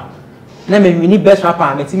rapper. Then me need best rapper.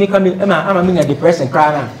 I'm a depression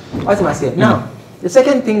cry now. What am I saying? Now the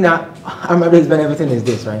second thing that Amerado is benefiting is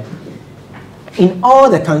this, right? In all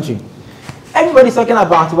the country, everybody's talking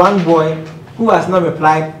about one boy who has not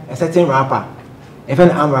replied a certain rapper, even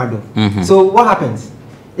Amerado. So what happens?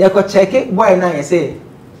 They could check it, boy now and say,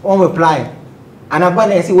 one reply, and I buy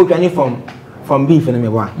and see what you need from beef in the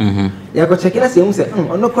mewa. They could check it and say,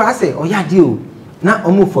 oh no, I say, oh yeah, deal. Now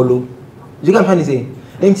I'm follow. You can try to say,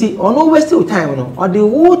 and see, oh no, waste your time, or the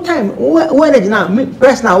whole time, when it's now,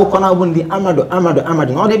 press now, open out the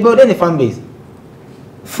Amerado, or they build any fan base.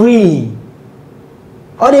 Free.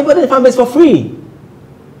 Or they put in the fan base for free.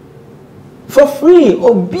 For free.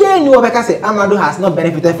 Obibini Amerado has not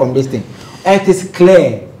benefited from this thing. It is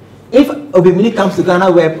clear. If Obibini comes to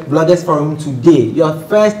Ghana Web Bloggers Forum today, your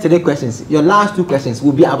first 3 questions, your last 2 questions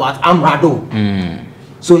will be about Amerado.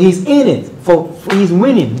 So he's in it. He's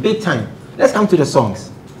winning big time. Let's come to the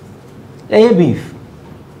songs. Yeah, beef.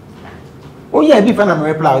 Oh yeah, beef and I'm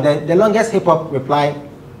reply. The longest hip hop reply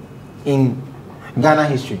in Ghana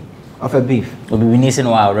history. Of a beef. Obibini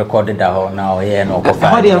no recorded that whole now here no go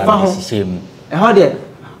find. How they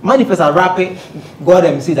manifest a rapping God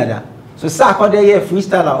MC that. So sa ko dey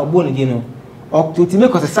freestyler obon di no. Or to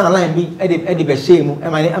make us a sound line be e be shame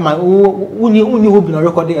am uni who been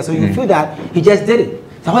recorded so you feel that he just did it.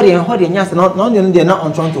 So how they nyas not they're not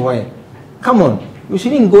on trying to wire. Come on. You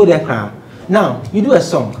shouldn't go there crowd. Now, you do a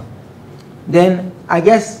song. Then I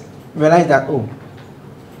guess realize that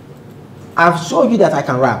I've showed you that I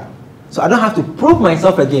can rap. So I don't have to prove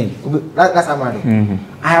myself again. That's Amerado.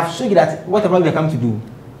 I have shown you that whatever we come to do,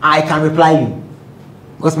 I can reply you.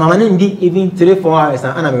 Because my man even 3-4 hours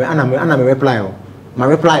and I'm a reply. My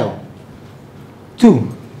reply. 2.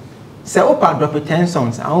 Say opa drop 10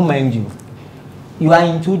 songs, I won't mind you. You are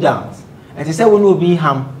in 2 downs. And they say when will be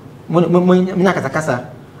ham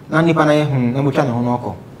kasa nani pa na na mutwa na hono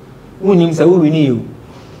oko. Unim say we you.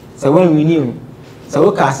 Say when we knew. Say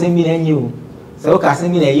we ka send me na you. Say we ka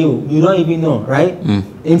send me na you. You don't even know, right?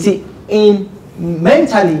 And see in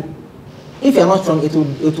mentally if you're not strong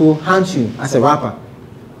it will haunt you as a rapper.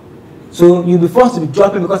 So you'll be forced to be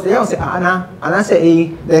dropping because they all say and say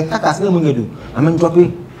hey the kakas no mungedu. I'm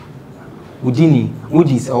dropping Udini,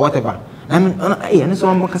 Woodies or whatever. I'm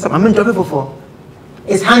dropping for.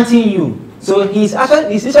 It's hunting you. So he's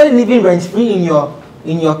actually living rent free in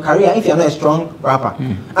your career if you're not a strong rapper.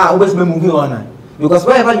 Always be moving on. Because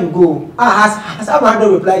wherever you go, has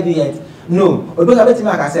Amerado replied yet? No. Because I bet him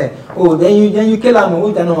like I said, oh then you kill him.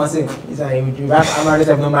 What I know I say? It's like you rap Amerado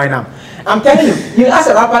have no mind now. I'm telling you, you as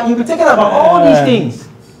a rapper, you'll be thinking about all these things.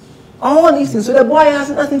 All these things. So the boy has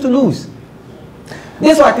nothing to lose.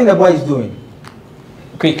 This is what I think the boy is doing.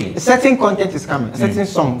 Quickly. A certain content is coming, a certain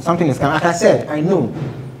song, something is coming. Like I said, I know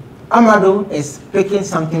Amerado is picking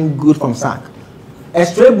something good from SAC. A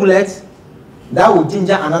stray bullet that will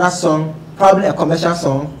ginger another song, probably a commercial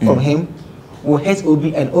song from him, will hit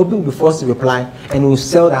Obi and Obi will be forced to reply and will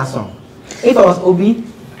sell that song. If I was Obi,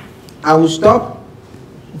 I would stop,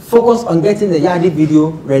 focus on getting the Yadi video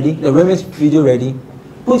ready, the remix video ready,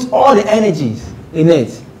 put all the energies in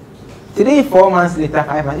it. Today, 4 months later,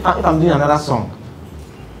 5 months, if I'm doing another song,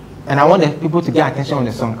 and I want the people to get attention on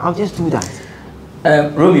the song, I'll just do that.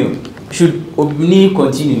 Romeo, should Obibini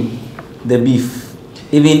continue the beef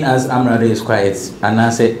even as Amerado is quiet? And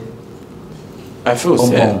I said, I feel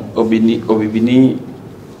Obibini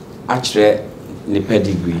actually the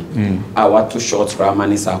pedigree. I want to short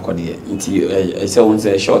Ramani Sakodi. I say one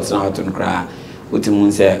say short now to cry.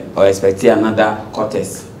 Utimun say or expect another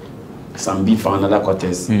quarters. Some beef for another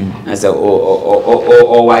quarters. I said,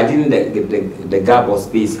 or why didn't the gap of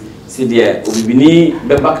space? See there, Obibini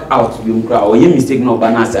be back out you cry or you mistake no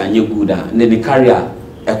banana and you good and then the carrier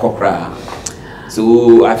echo cry.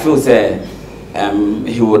 So I feel say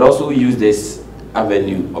he would also use this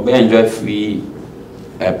avenue or be enjoy free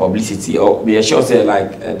publicity or be sure say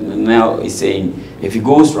like now is saying if he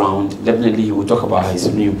goes round definitely he will talk about his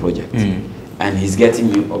new project. And he's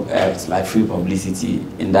getting like free publicity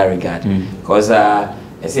in that regard because I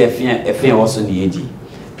say if also the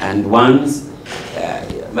and once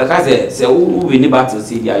because say we need battle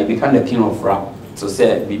see you become the king of rap so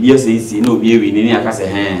say BBS says no be winning I can say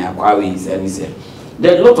akwawi say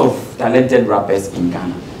there are a lot of talented rappers in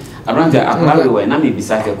Ghana around the akwawi we na me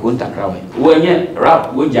bisa ke kontakra we when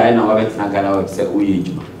rap we jai na we na Ghana we say uye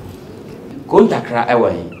juma kontakra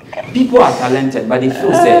ewe. People are talented, but they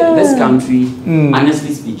feel say this country,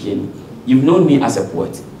 honestly speaking, you've known me as a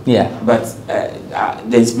poet. Yeah. But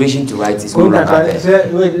the inspiration to write is not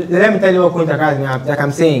let me tell you what Kontakra is like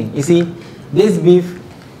I'm saying. You see, this beef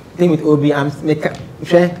thing with Obi, with fact.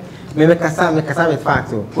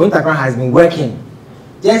 So Kontakra has been working.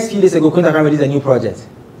 Just a few days ago, Kontakra released a new project.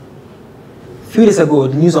 Few days ago,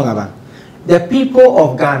 the new song about the people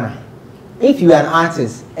of Ghana. If you are an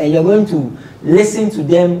artist and you're going to listen to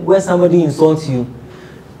them when somebody insults you,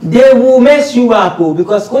 they will mess you up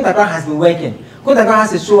because Kontakra has been working. Kontakra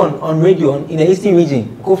has a show on radio in the Eastern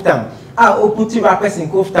region, Koftam. Put rappers in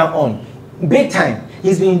Koftam on. Big time.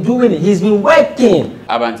 He's been doing it. He's been working.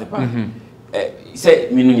 Abantepa. Say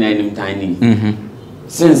meaning I'm tiny.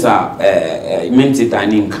 Since minty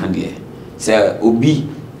tiny candy. Say Obi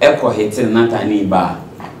Echo hitting not tiny bar.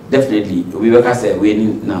 Definitely we work as a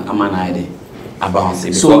winning na amana about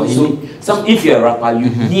it. So if you're a rapper, you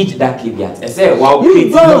need that caveat. I say, wow, you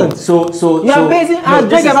don't. So you are basing.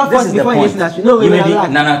 This is the point. No, you may be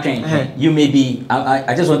you may be.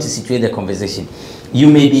 I just want to situate the conversation. You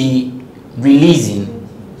may be releasing,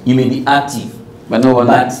 you may be active, but no one.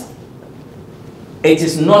 But it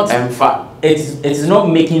is not. It is not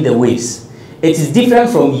making the waves. It is different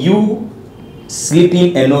from you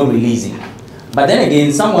sleeping and not releasing. But then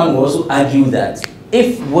again, someone will also argue that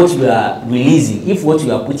if what you are releasing, if what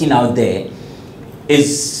you are putting out there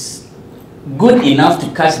is good enough to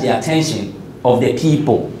catch the attention of the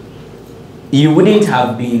people, you wouldn't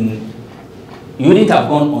have gone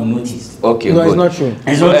unnoticed. Okay, no, good. It's not true.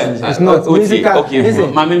 It's not true. It's not. Okay, Music, okay.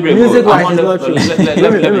 Listen, Music wise is not true.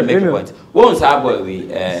 Let me make a point. Once our boy,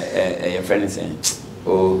 your friend is saying,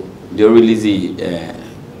 oh, they release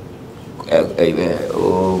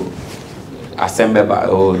assemble by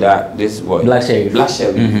that this boy Black Sheriff.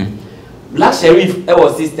 Black Sheriff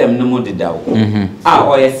our system no more did that.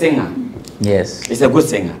 Or a singer. Yes. It's a good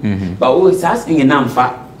singer. But always asking in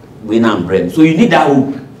Namfa, we nam brand. So you need that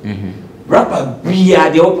hook. Rapper be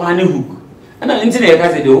the opening hook. And on internet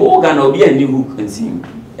I say the organ will be a new hook and sing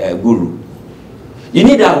guru. You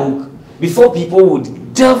need that hook before people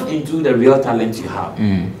would delve into the real talent you have.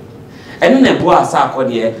 And then the boy sa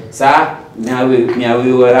called here, sir,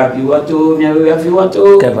 miawi happy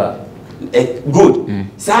wato. Cover. Good.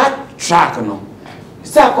 Sir track no.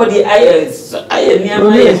 Sir called the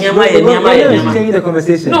the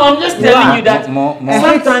conversation. No, I'm just telling you that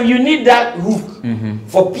sometimes you need that hook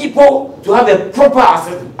for people to have a proper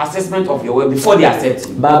assessment of your work before they accept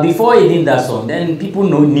you. But before you need that song, then people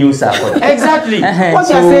know news are Exactly. What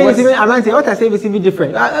you are saying is even, what I say is even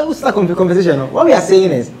different. Let's start a conversation. What we are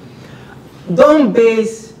saying is, don't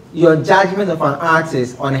base your judgment of an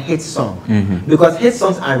artist on a hit song, because hit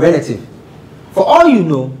songs are relative. For all you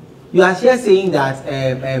know, you are here saying that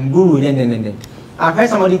Guru, I've heard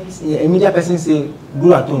somebody, a media person say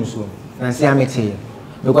Guru Atonso, and I say I'm here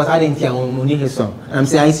because I didn't hear only his song. And I'm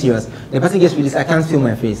saying, are you serious? The person gets released, I can't feel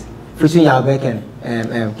my face. Featuring Yalbek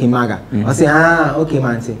and Kimaga. I say, okay,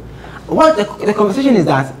 man. Say, what the conversation is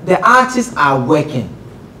that the artists are working.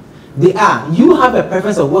 They are. You have a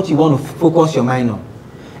preference of what you want to focus your mind on.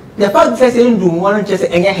 The fact that saying do one just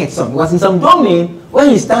any hit song, because in some domain when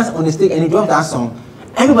he stands on the stage and he drops that song,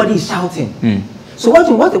 everybody is shouting. So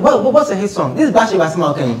what's a hit song? This is Black Sheriff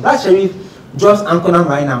Asma. Black Sheriff drops Ankonam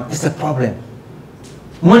right now. It's a problem.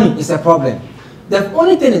 Money is a problem. The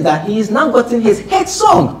only thing is that he's now gotten his hit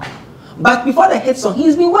song. But before the hit song,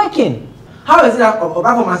 he's been working. How is it that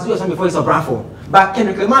Obrafo must do a song before it's Obrafo? But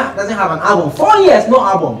Kendrick Lamar doesn't have an album. 4 years, no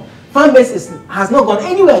album. Fan base has not gone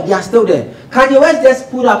anywhere. They are still there. Kanye West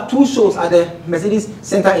just put up 2 shows at the Mercedes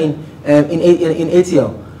Center in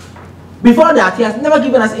ATL. Before that, he has never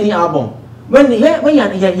given us any album. When he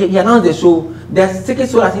announced the show, the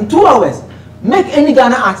tickets sold out in 2 hours. Make any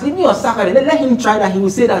Ghana artist, even your sucker, let him try that. He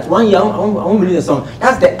will say that 1 year I won't release a song.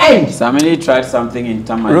 That's the end. Samini tried something in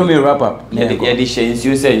Tamale. Romeo wrap up. Editions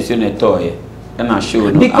you say it's a toy. And I show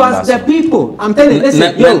because the people, I'm telling you,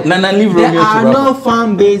 listen, there are no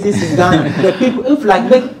fan bases in Ghana. The people, if like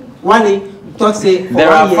make Wale talk say there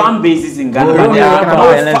are fan bases in Ghana. There are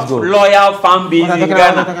no loyal fan bases in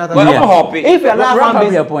Ghana. If you allow fan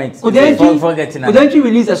base, couldn't you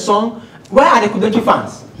release a song? Where are the Kudenchi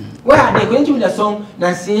fans? Where are they? Couldn't you release a song?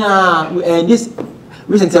 This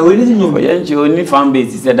recently we releasing new. You only fan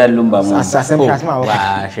base is that Lumba. I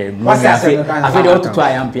feel to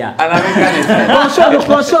try Ampia.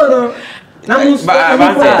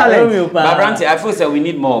 But I feel say we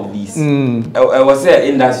need more of these. I was say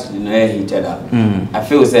industry heated up. I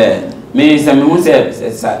feel say me say a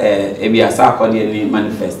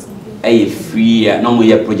manifest. A free no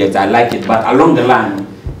more project. I like it, but along the line,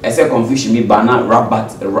 I say confusion me banner rap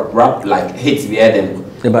like hits we hear them.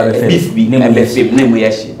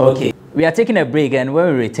 Okay, we are taking a break, and when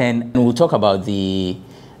we return, we'll talk about the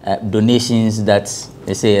donations that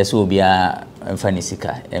they say yes will be a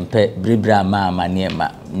fanisika and bribra mama near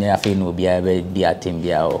fin will be a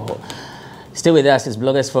timbia. Stay with us. It's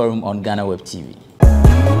Bloggers Forum on Ghana Web TV.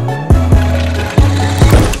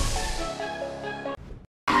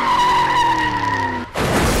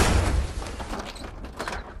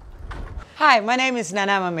 Hi, my name is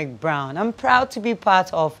Nanama McBrown. I'm proud to be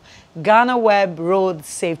part of Ghana Web Road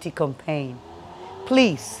Safety Campaign.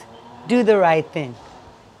 Please, do the right thing.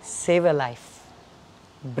 Save a life.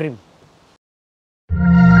 Brim.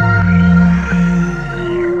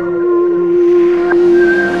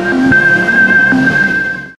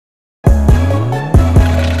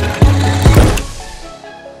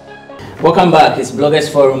 Welcome back. It's Bloggers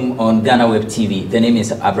Forum on Ghana Web TV. The name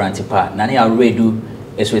is Abrantipa. Nani Amerado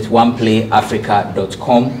is with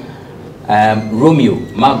oneplayafrica.com. Romeo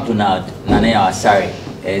McDonald Nane Asari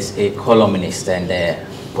is a columnist and a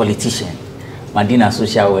politician, Madina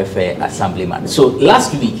Social Welfare Assemblyman. So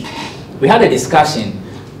last week we had a discussion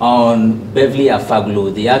on Beverly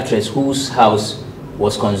Afaglo, the actress whose house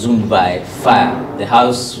was consumed by fire. The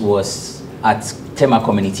house was at Tema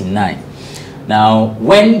Community 9. Now,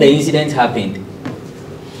 when the incident happened,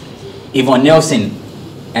 Yvonne Nelson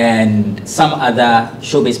and some other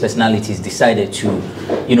showbiz personalities decided to,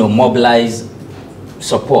 mobilize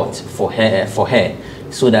support for her,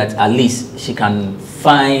 so that at least she can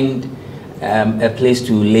find a place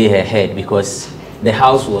to lay her head, because the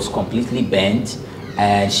house was completely burnt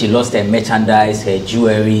and she lost her merchandise, her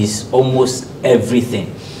jewelries, almost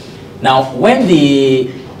everything. Now, when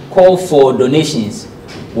the call for donations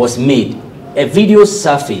was made, a video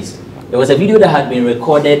surfaced. There was a video that had been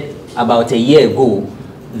recorded about a year ago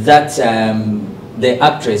that the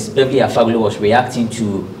actress Beverly Afaglo was reacting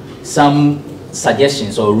to some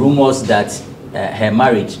suggestions or rumors that her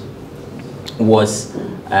marriage was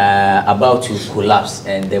about to collapse,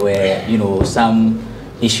 and there were, you know, some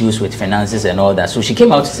issues with finances and all that. So she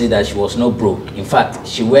came out to say that she was not broke. In fact,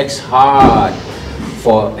 she works hard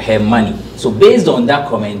for her money. So based on that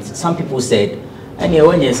comment, some people said,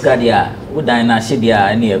 go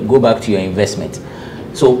back to your investment.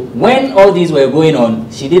 So when all these were going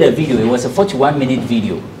on, she did a video. It was a 41-minute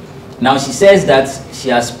video. Now she says that she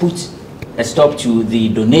has put a stop to the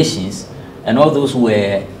donations, and all those who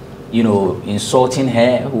were, you know, insulting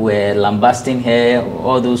her, who were lambasting her,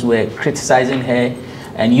 all those who were criticizing her,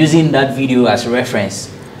 and using that video as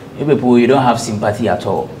reference, you people, you don't have sympathy at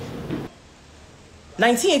all.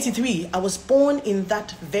 1983, I was born in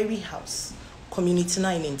that very house, Community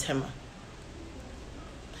 9 in Tema.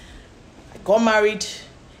 I got married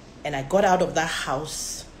and I got out of that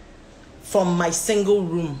house from my single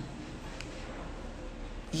room.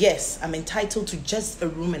 Yes, I'm entitled to just a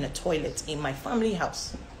room and a toilet in my family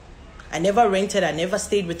house. I never rented, I never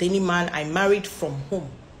stayed with any man. I married from home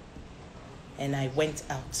and I went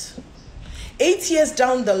out. 8 years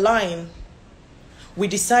down the line, we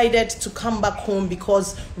decided to come back home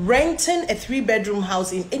because renting a 3-bedroom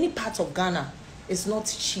house in any part of Ghana is not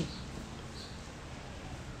cheap.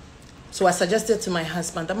 So I suggested to my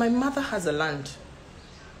husband that my mother has a land,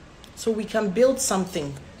 so we can build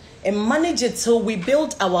something and manage it till we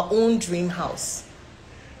build our own dream house.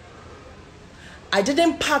 I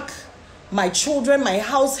didn't pack my children, my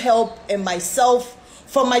house help, and myself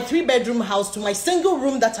from my 3-bedroom house to my single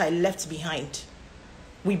room that I left behind.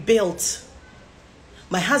 We built.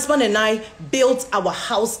 My husband and I built our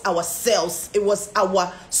house ourselves. It was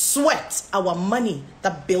our sweat, our money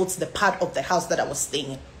that built the part of the house that I was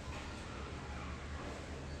staying in.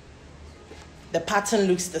 The pattern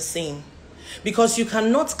looks the same, because you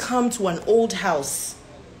cannot come to an old house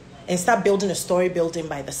and start building a story building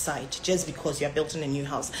by the side just because you're building a new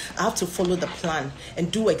house. I have to follow the plan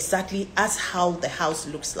and do exactly as how the house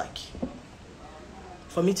looks like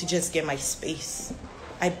for me to just get my space.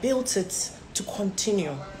 I built it to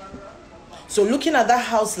continue. So looking at that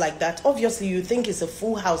house like that, obviously you think it's a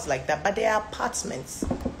full house like that, but they are apartments.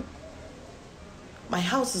 My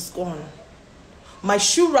house is gone. My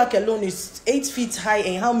shoe rack alone is 8 feet high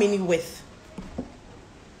and how many width?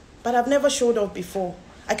 But I've never showed off before.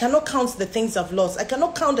 I cannot count the things I've lost. I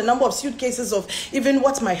cannot count the number of suitcases of even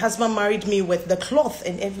what my husband married me with, the cloth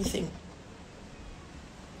and everything.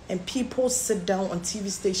 And people sit down on TV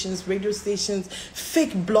stations, radio stations,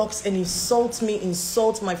 fake blogs, and insult me,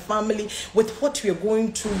 insult my family with what we are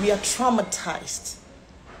going through. We are traumatized.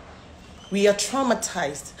 We are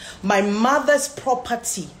traumatized. My mother's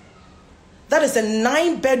property, that is a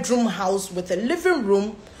 9-bedroom house with a living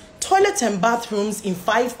room, toilet and bathrooms in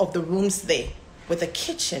 5 of the rooms there, with a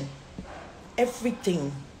kitchen.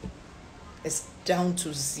 Everything is down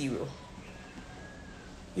to 0.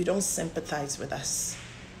 You don't sympathize with us.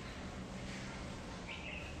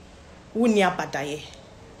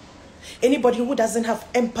 Anybody who doesn't have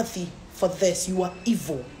empathy for this, you are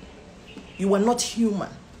evil. You are not human.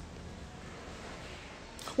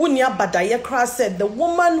 Unya Badaye Kra said, the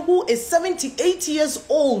woman who is 78 years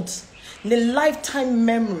old, the lifetime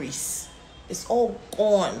memories is all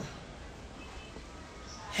gone.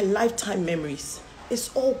 Her lifetime memories is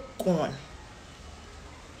all gone.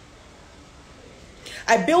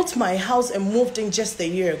 I built my house and moved in just a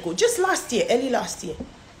year ago, just last year, early last year.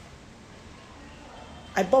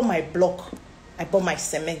 I bought my block, I bought my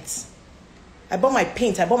cement, I bought my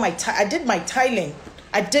paint, I bought my I did my tiling,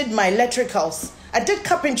 I did my electricals, I did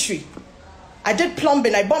carpentry, I did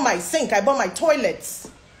plumbing, I bought my sink, I bought my toilets.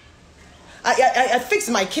 I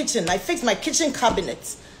fixed my kitchen, I fixed my kitchen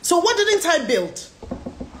cabinets. So what didn't I build?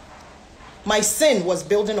 My sin was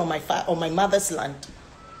building on my mother's land.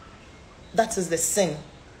 That is the sin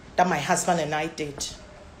that my husband and I did,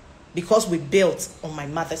 because we built on my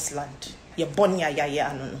mother's land. That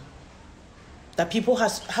people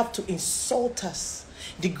have to insult us,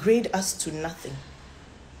 degrade us to nothing.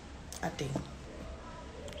 Ade,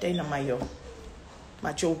 Dana Mayo,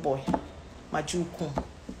 my Joe boy, my Juku,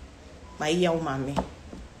 my Yao Mami,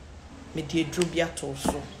 me dear Drubia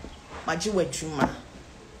Toso, my Jewe Juma,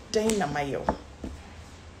 Dana Mayo.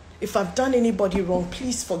 If I've done anybody wrong,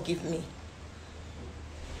 please forgive me.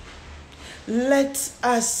 Let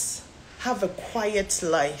us have a quiet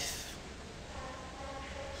life.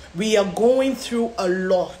 We are going through a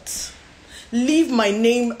lot. Leave my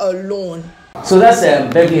name alone. So that's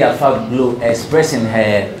Beverly Afaglo expressing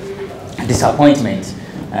her disappointment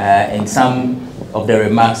in some of the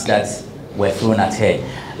remarks that were thrown at her.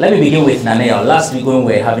 Let me begin with Nanea. Last week when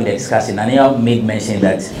we were having the discussion, Nanea made mention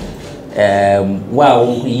that wow,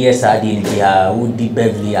 yes, I did would the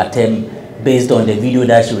Beverly attempt based on the video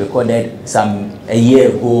that she recorded a year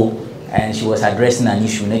ago, and she was addressing an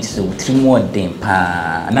issue next to 3 more than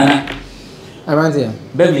Nana. Around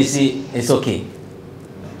Beverly say it's okay.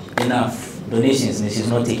 Enough donations, and she's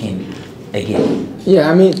not taking again.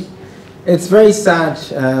 Yeah, I mean, it's very sad.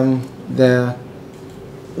 The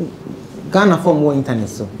Ghana for more internet,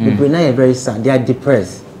 so the Brunei are very sad. They are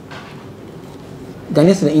depressed.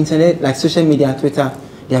 Ghanaians on the internet, like social media, Twitter,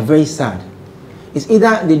 they are very sad. It's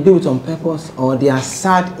either they do it on purpose or they are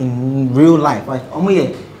sad in real life. Like,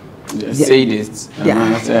 sadists.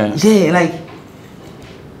 Yeah, like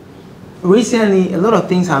recently, a lot of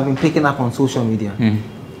things have been picking up on social media.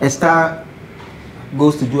 A star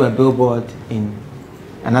goes to do a billboard in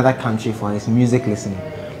another country for his music listening.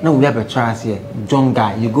 Now we have a chance here, John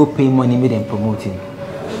Guy, you go pay money, make them promote him.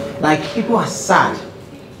 Like, people are sad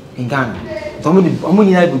in Ghana. Somebody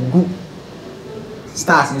need good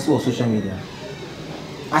stars in social media.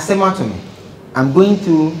 I said, to me, I'm going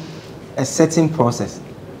through a certain process.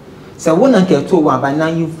 So when I get told by now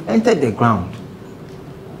you've entered the ground.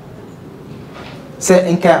 So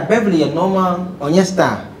in Beverly, a normal on your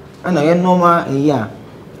star, and a normal a year,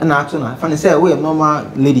 and I told say we a normal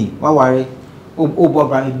lady, why worry? Oh,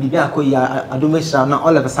 Bob, I don't make sure now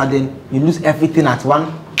all of a sudden you lose everything at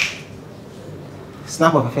one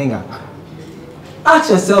snap of a finger.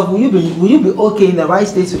 Ask yourself, will you be okay in the right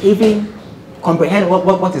state to even comprehend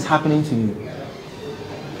what is happening to you?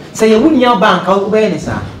 So you wouldn't your bank out where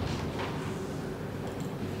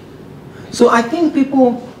so I think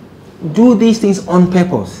people do these things on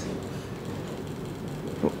purpose.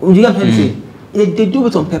 You get what I'm saying? They do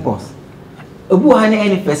it on purpose. Obu hane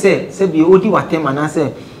any person say be odi watem and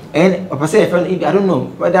say and a person I don't know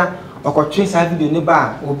whether or trace have video ne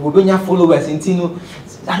ba obenya followers intino.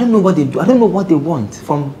 I don't know what they do. I don't know what they want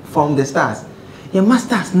from the stars. Your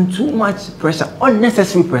masters need too much pressure,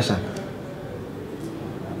 unnecessary pressure.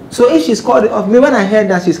 So if she's called off, me when I heard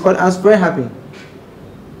that she's called, I was very happy.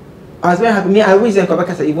 Me, I wish them come back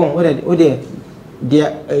and say, Yvonne,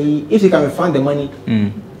 if you can refund the money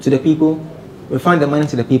to the people, refund the money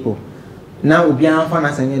to the people. Now we'll be on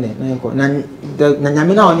finance and he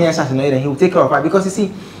will take care of it because you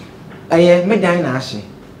see, I made that in Ashi.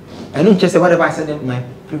 I don't just say whatever I said in my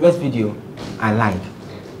previous video, I like.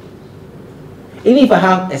 Even if I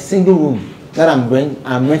have a single room that I'm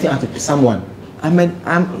renting out to someone,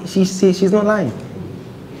 she's not lying.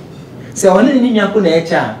 So I need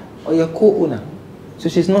HR or your co-owner, so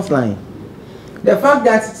she's not lying. The fact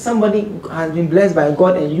that somebody has been blessed by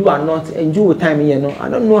God and you are not, and you with time here, no, I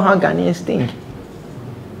don't know how Ghanaians think.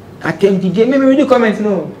 I came DJ, maybe read the comments,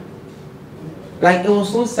 no. Like it was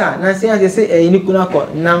so sad. Now say you need to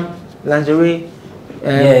now lingerie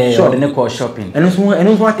shop. Shopping. And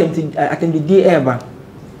also attempted the ever.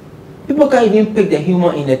 People can't even pick the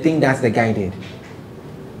humor in the thing that the guy did.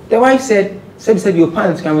 The wife said your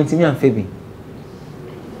parents coming to me and Phoebe.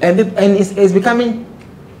 And it's becoming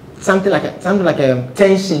something like a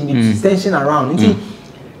tension, tension around. You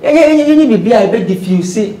need to be a bit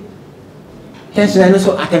diffuse. Tension and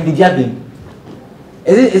also attempt the jabbing.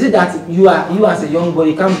 Is it that you as a young boy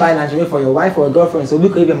you can't buy lingerie for your wife or a girlfriend so we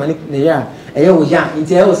could even money in the year and you was young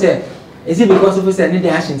until say is it because of say need the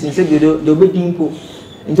action thing say they'll be dimple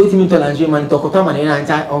and don't mean to lingerie man talk to man and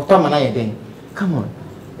of time and then come on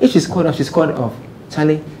if she's called off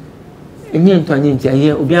Charlie me and Tony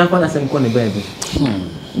here obi an fan asem call the baby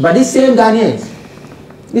but these same Ghanaians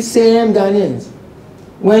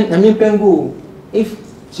when I mean Pengu if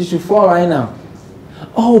she should fall right now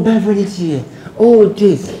oh Beverly here. Oh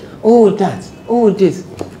this, oh that, oh this.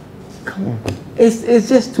 Come on. It's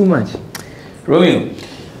just too much. Romeo,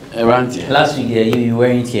 around here. Last week you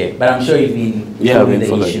weren't here, but I'm sure you've been following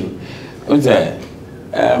the issue.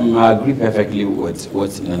 I agree perfectly with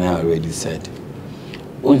what Nana already said.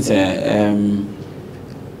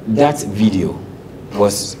 That video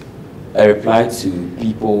was a reply to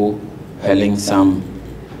people hurling some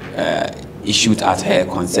issues at her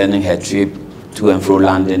concerning her trip to and fro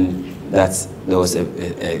London. That there was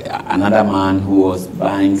another man who was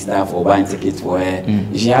buying stuff or buying tickets for her.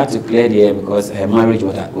 She had to clear the air because her marriage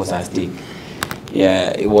was at stake. Yeah,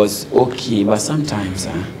 it was okay, but sometimes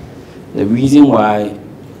the reason why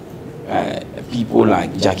people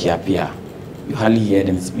like Jackie Appiah, you hardly hear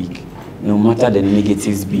them speak. No matter the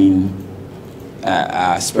negatives being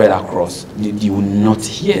spread across, you will not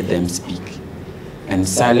hear them speak. And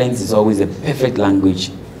silence is always a perfect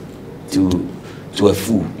language to a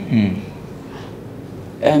fool.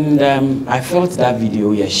 And I felt that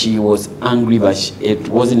video, yeah, she was angry, but it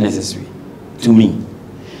wasn't necessary to me.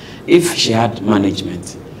 If she had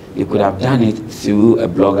management, they could have done it through a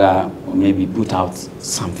blogger or maybe put out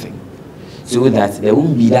something so that there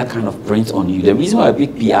won't be that kind of print on you. The reason why I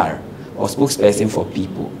pick PR or spokesperson for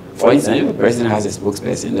people, for instance, if a president has a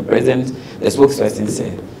spokesperson, the spokesperson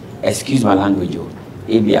said, excuse my language,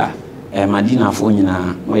 Ebia, Madina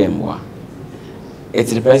Fonina, Moyemwa.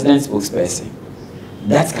 It's the president's spokesperson.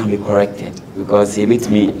 That can be corrected because he bit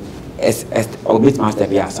me or bit master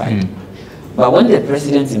be aside. But when the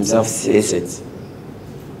president himself says it,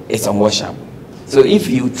 it's unwashable. So if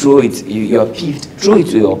you throw it, you're peeved, throw it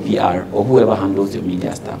to your PR or whoever handles your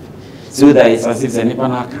media stuff. So that it's as if the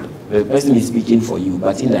person is speaking for you,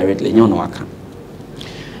 but indirectly, you know.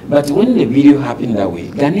 But when the video happened that way,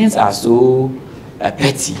 Ghanaians are so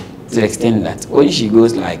petty to the extent that when she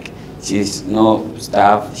goes like, she's no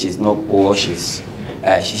staff, she's not poor, she's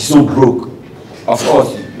so broke. Of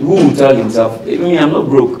course, who will tell himself, I mean, I'm not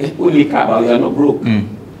broke. Only care about you are not broke.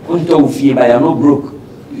 But you are not broke.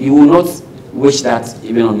 You will not wish that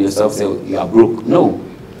even on yourself, say you are broke. No,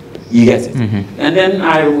 you get it. And then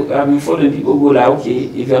I've been following people who go like, okay,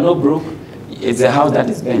 if you are not broke, it's a house that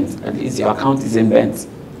is bent. At least your account isn't bent.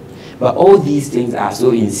 But all these things are so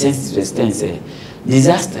insensitive to the extent,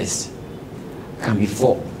 disasters can be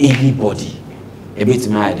for anybody. A bit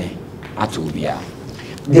mad at Obia.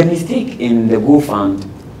 The mistake in the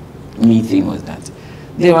GoFundMe thing was that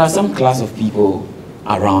there were some class of people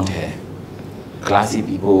around her, classy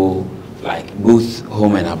people, like both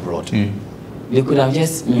home and abroad. They could have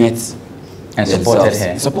just met and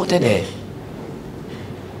supported her.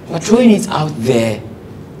 But throwing it out there,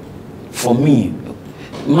 for me,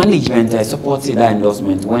 management supported that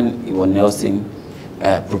endorsement when Yvonne Nelson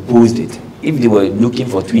proposed it. If they were looking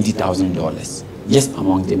for $20,000, just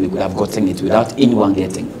among them, they could have gotten it without anyone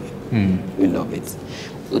getting wind of it.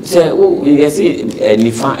 So, you see,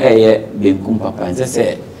 Nifa Benkum Papa, and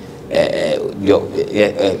say,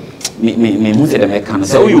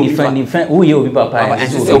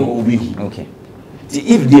 okay.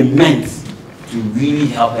 If they meant to really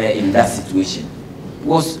help her in that situation, it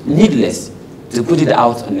was needless to put it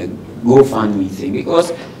out on a GoFundMe thing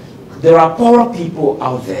because there are poorer people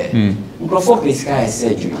out there. Microphone is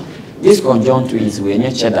surgery. This conjoined twins were near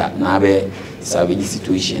cheddar nabe savage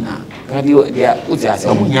situation. They are put as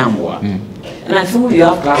a and I think you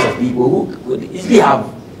have class of people who could easily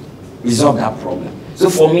have resolved that problem. So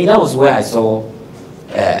for me, that was where I saw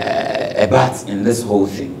a bat in this whole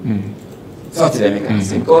thing. So to them, I can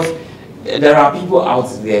say because there are people out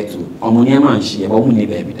there too. Are we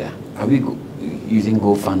using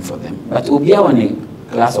GoFund for them? But Obia on a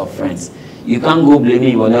class of friends, you can't go blame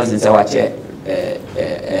anyone else and say, watch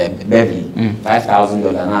Beverly,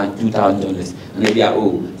 $5,000 now $2,000, and maybe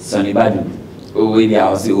Sonny Badu, maybe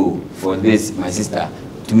I'll say for this my sister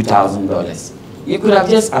 $2,000. You could have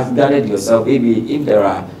just guarded yourself. Maybe if there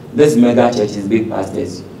are this mega churches, big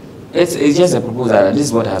pastors, it's just a proposal that this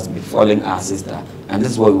is what has befallen our sister, and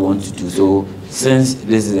this is what we want to do. So since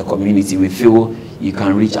this is a community, we feel you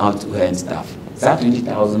can reach out to her and stuff. That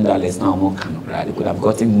 $20,000 now more kind of right. They could have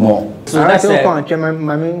gotten more. So that's a my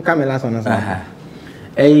come last one.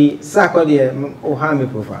 A sacco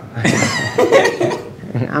profile.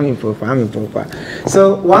 I'm in profile.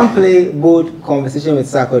 So one play bold conversation with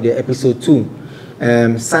Sacco there, episode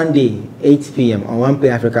 2, Sunday 8 p.m. on One Play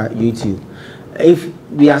Africa YouTube. If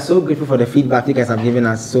we are so grateful for the feedback you guys have given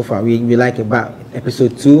us so far, we like it. But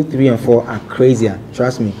episode 2, 3, and 4 are crazier.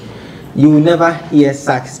 Trust me. You will never hear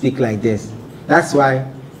Sack speak like this. That's why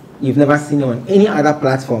you've never seen him on any other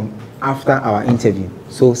platform after our interview.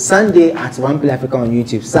 So Sunday at One Play Africa on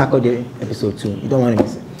YouTube, Saturday episode 2. You don't want to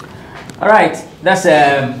miss it. All right, that's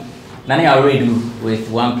Nani Amerado with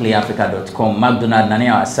OnePlayAfrica.com. McDonald Nani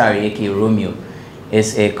Asari, aka Romeo,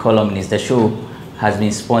 is a columnist. The show has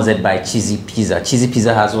been sponsored by Cheesy Pizza. Cheesy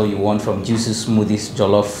Pizza has all you want from juices, smoothies,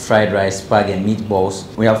 jollof, fried rice, spag, and meatballs.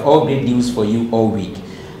 We have all great deals for you all week.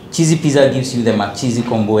 Cheesy Pizza gives you the McCheesy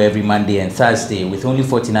combo every Monday and Thursday. With only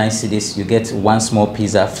 49 cedis, you get one small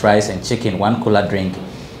pizza, fries, and chicken, one cola drink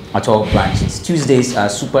at all branches. Tuesdays are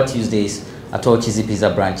Super Tuesdays at all Cheesy Pizza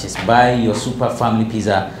branches. Buy your Super Family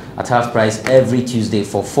Pizza at half price every Tuesday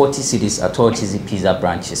for 40 cedis at all Cheesy Pizza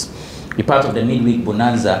branches. Be part of the midweek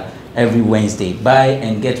bonanza every Wednesday. Buy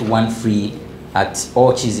and get one free at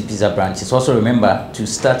all Cheesy Pizza branches. Also remember to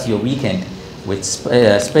start your weekend with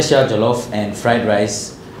special jollof and fried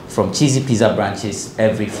rice from Cheesy Pizza branches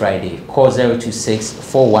every Friday. Call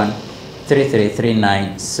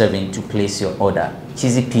 026-41-3339-7 to place your order.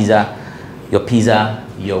 Cheesy Pizza your pizza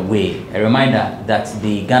your way. A reminder that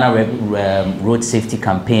the Ghana Road Safety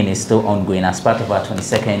Campaign is still ongoing. As part of our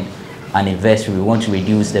 22nd anniversary, we want to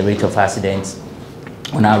reduce the rate of accidents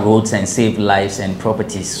on our roads and save lives and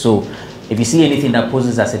properties. So if you see anything that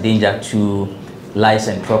poses as a danger to lives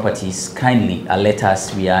and properties, kindly alert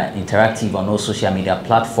us. We are interactive on all social media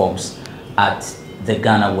platforms at the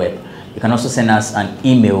Ghana Web. You can also send us an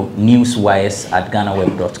email,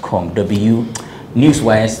 newswires@ghanaweb.com. newswires@ghanaweb.com.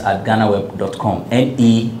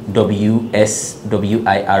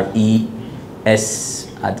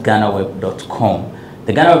 newswires@ghanaweb.com.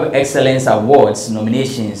 The Ghana Web Excellence Awards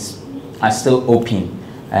nominations are still open.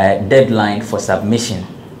 Deadline for submission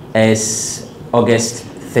is August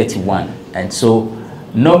 31. And so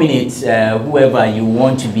nominate whoever you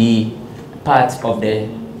want to be part of the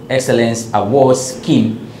Excellence Awards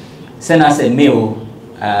scheme. Send us a mail,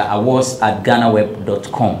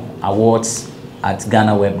 awards@ghanaweb.com,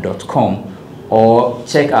 awards@ghanaweb.com, or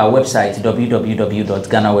check our website,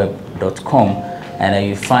 www.ghanaweb.com, and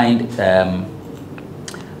you find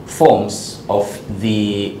forms of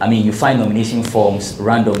you find nomination forms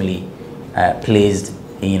randomly placed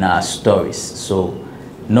in our stories. So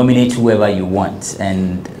nominate whoever you want,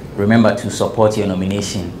 and remember to support your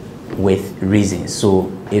nomination with reasons. So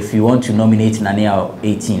if you want to nominate Nanea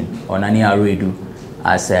 18 or Nanea Redu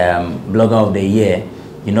as Blogger of the Year,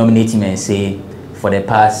 you nominate him and say, for the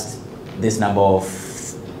past this number of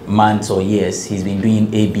months or years, he's been doing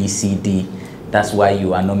A, B, C, D. That's why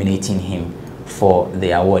you are nominating him for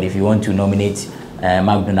the award. If you want to nominate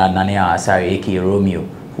McDonald Nanea Asari, aka Romeo,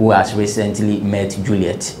 who has recently met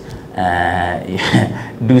Juliet,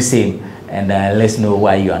 do same, and let's know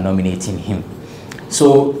why you are nominating him.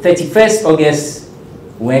 So 31st August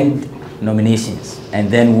went nominations, and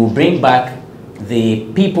then we'll bring back the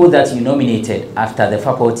people that you nominated after the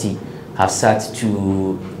faculty have sat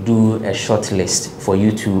to do a short list for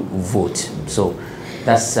you to vote. So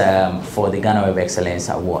that's for the Ghana Web Excellence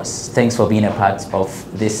Awards. Thanks for being a part of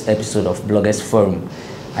this episode of Bloggers Forum.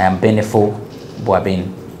 I am Benefo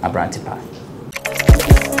Boabin Abrantipa.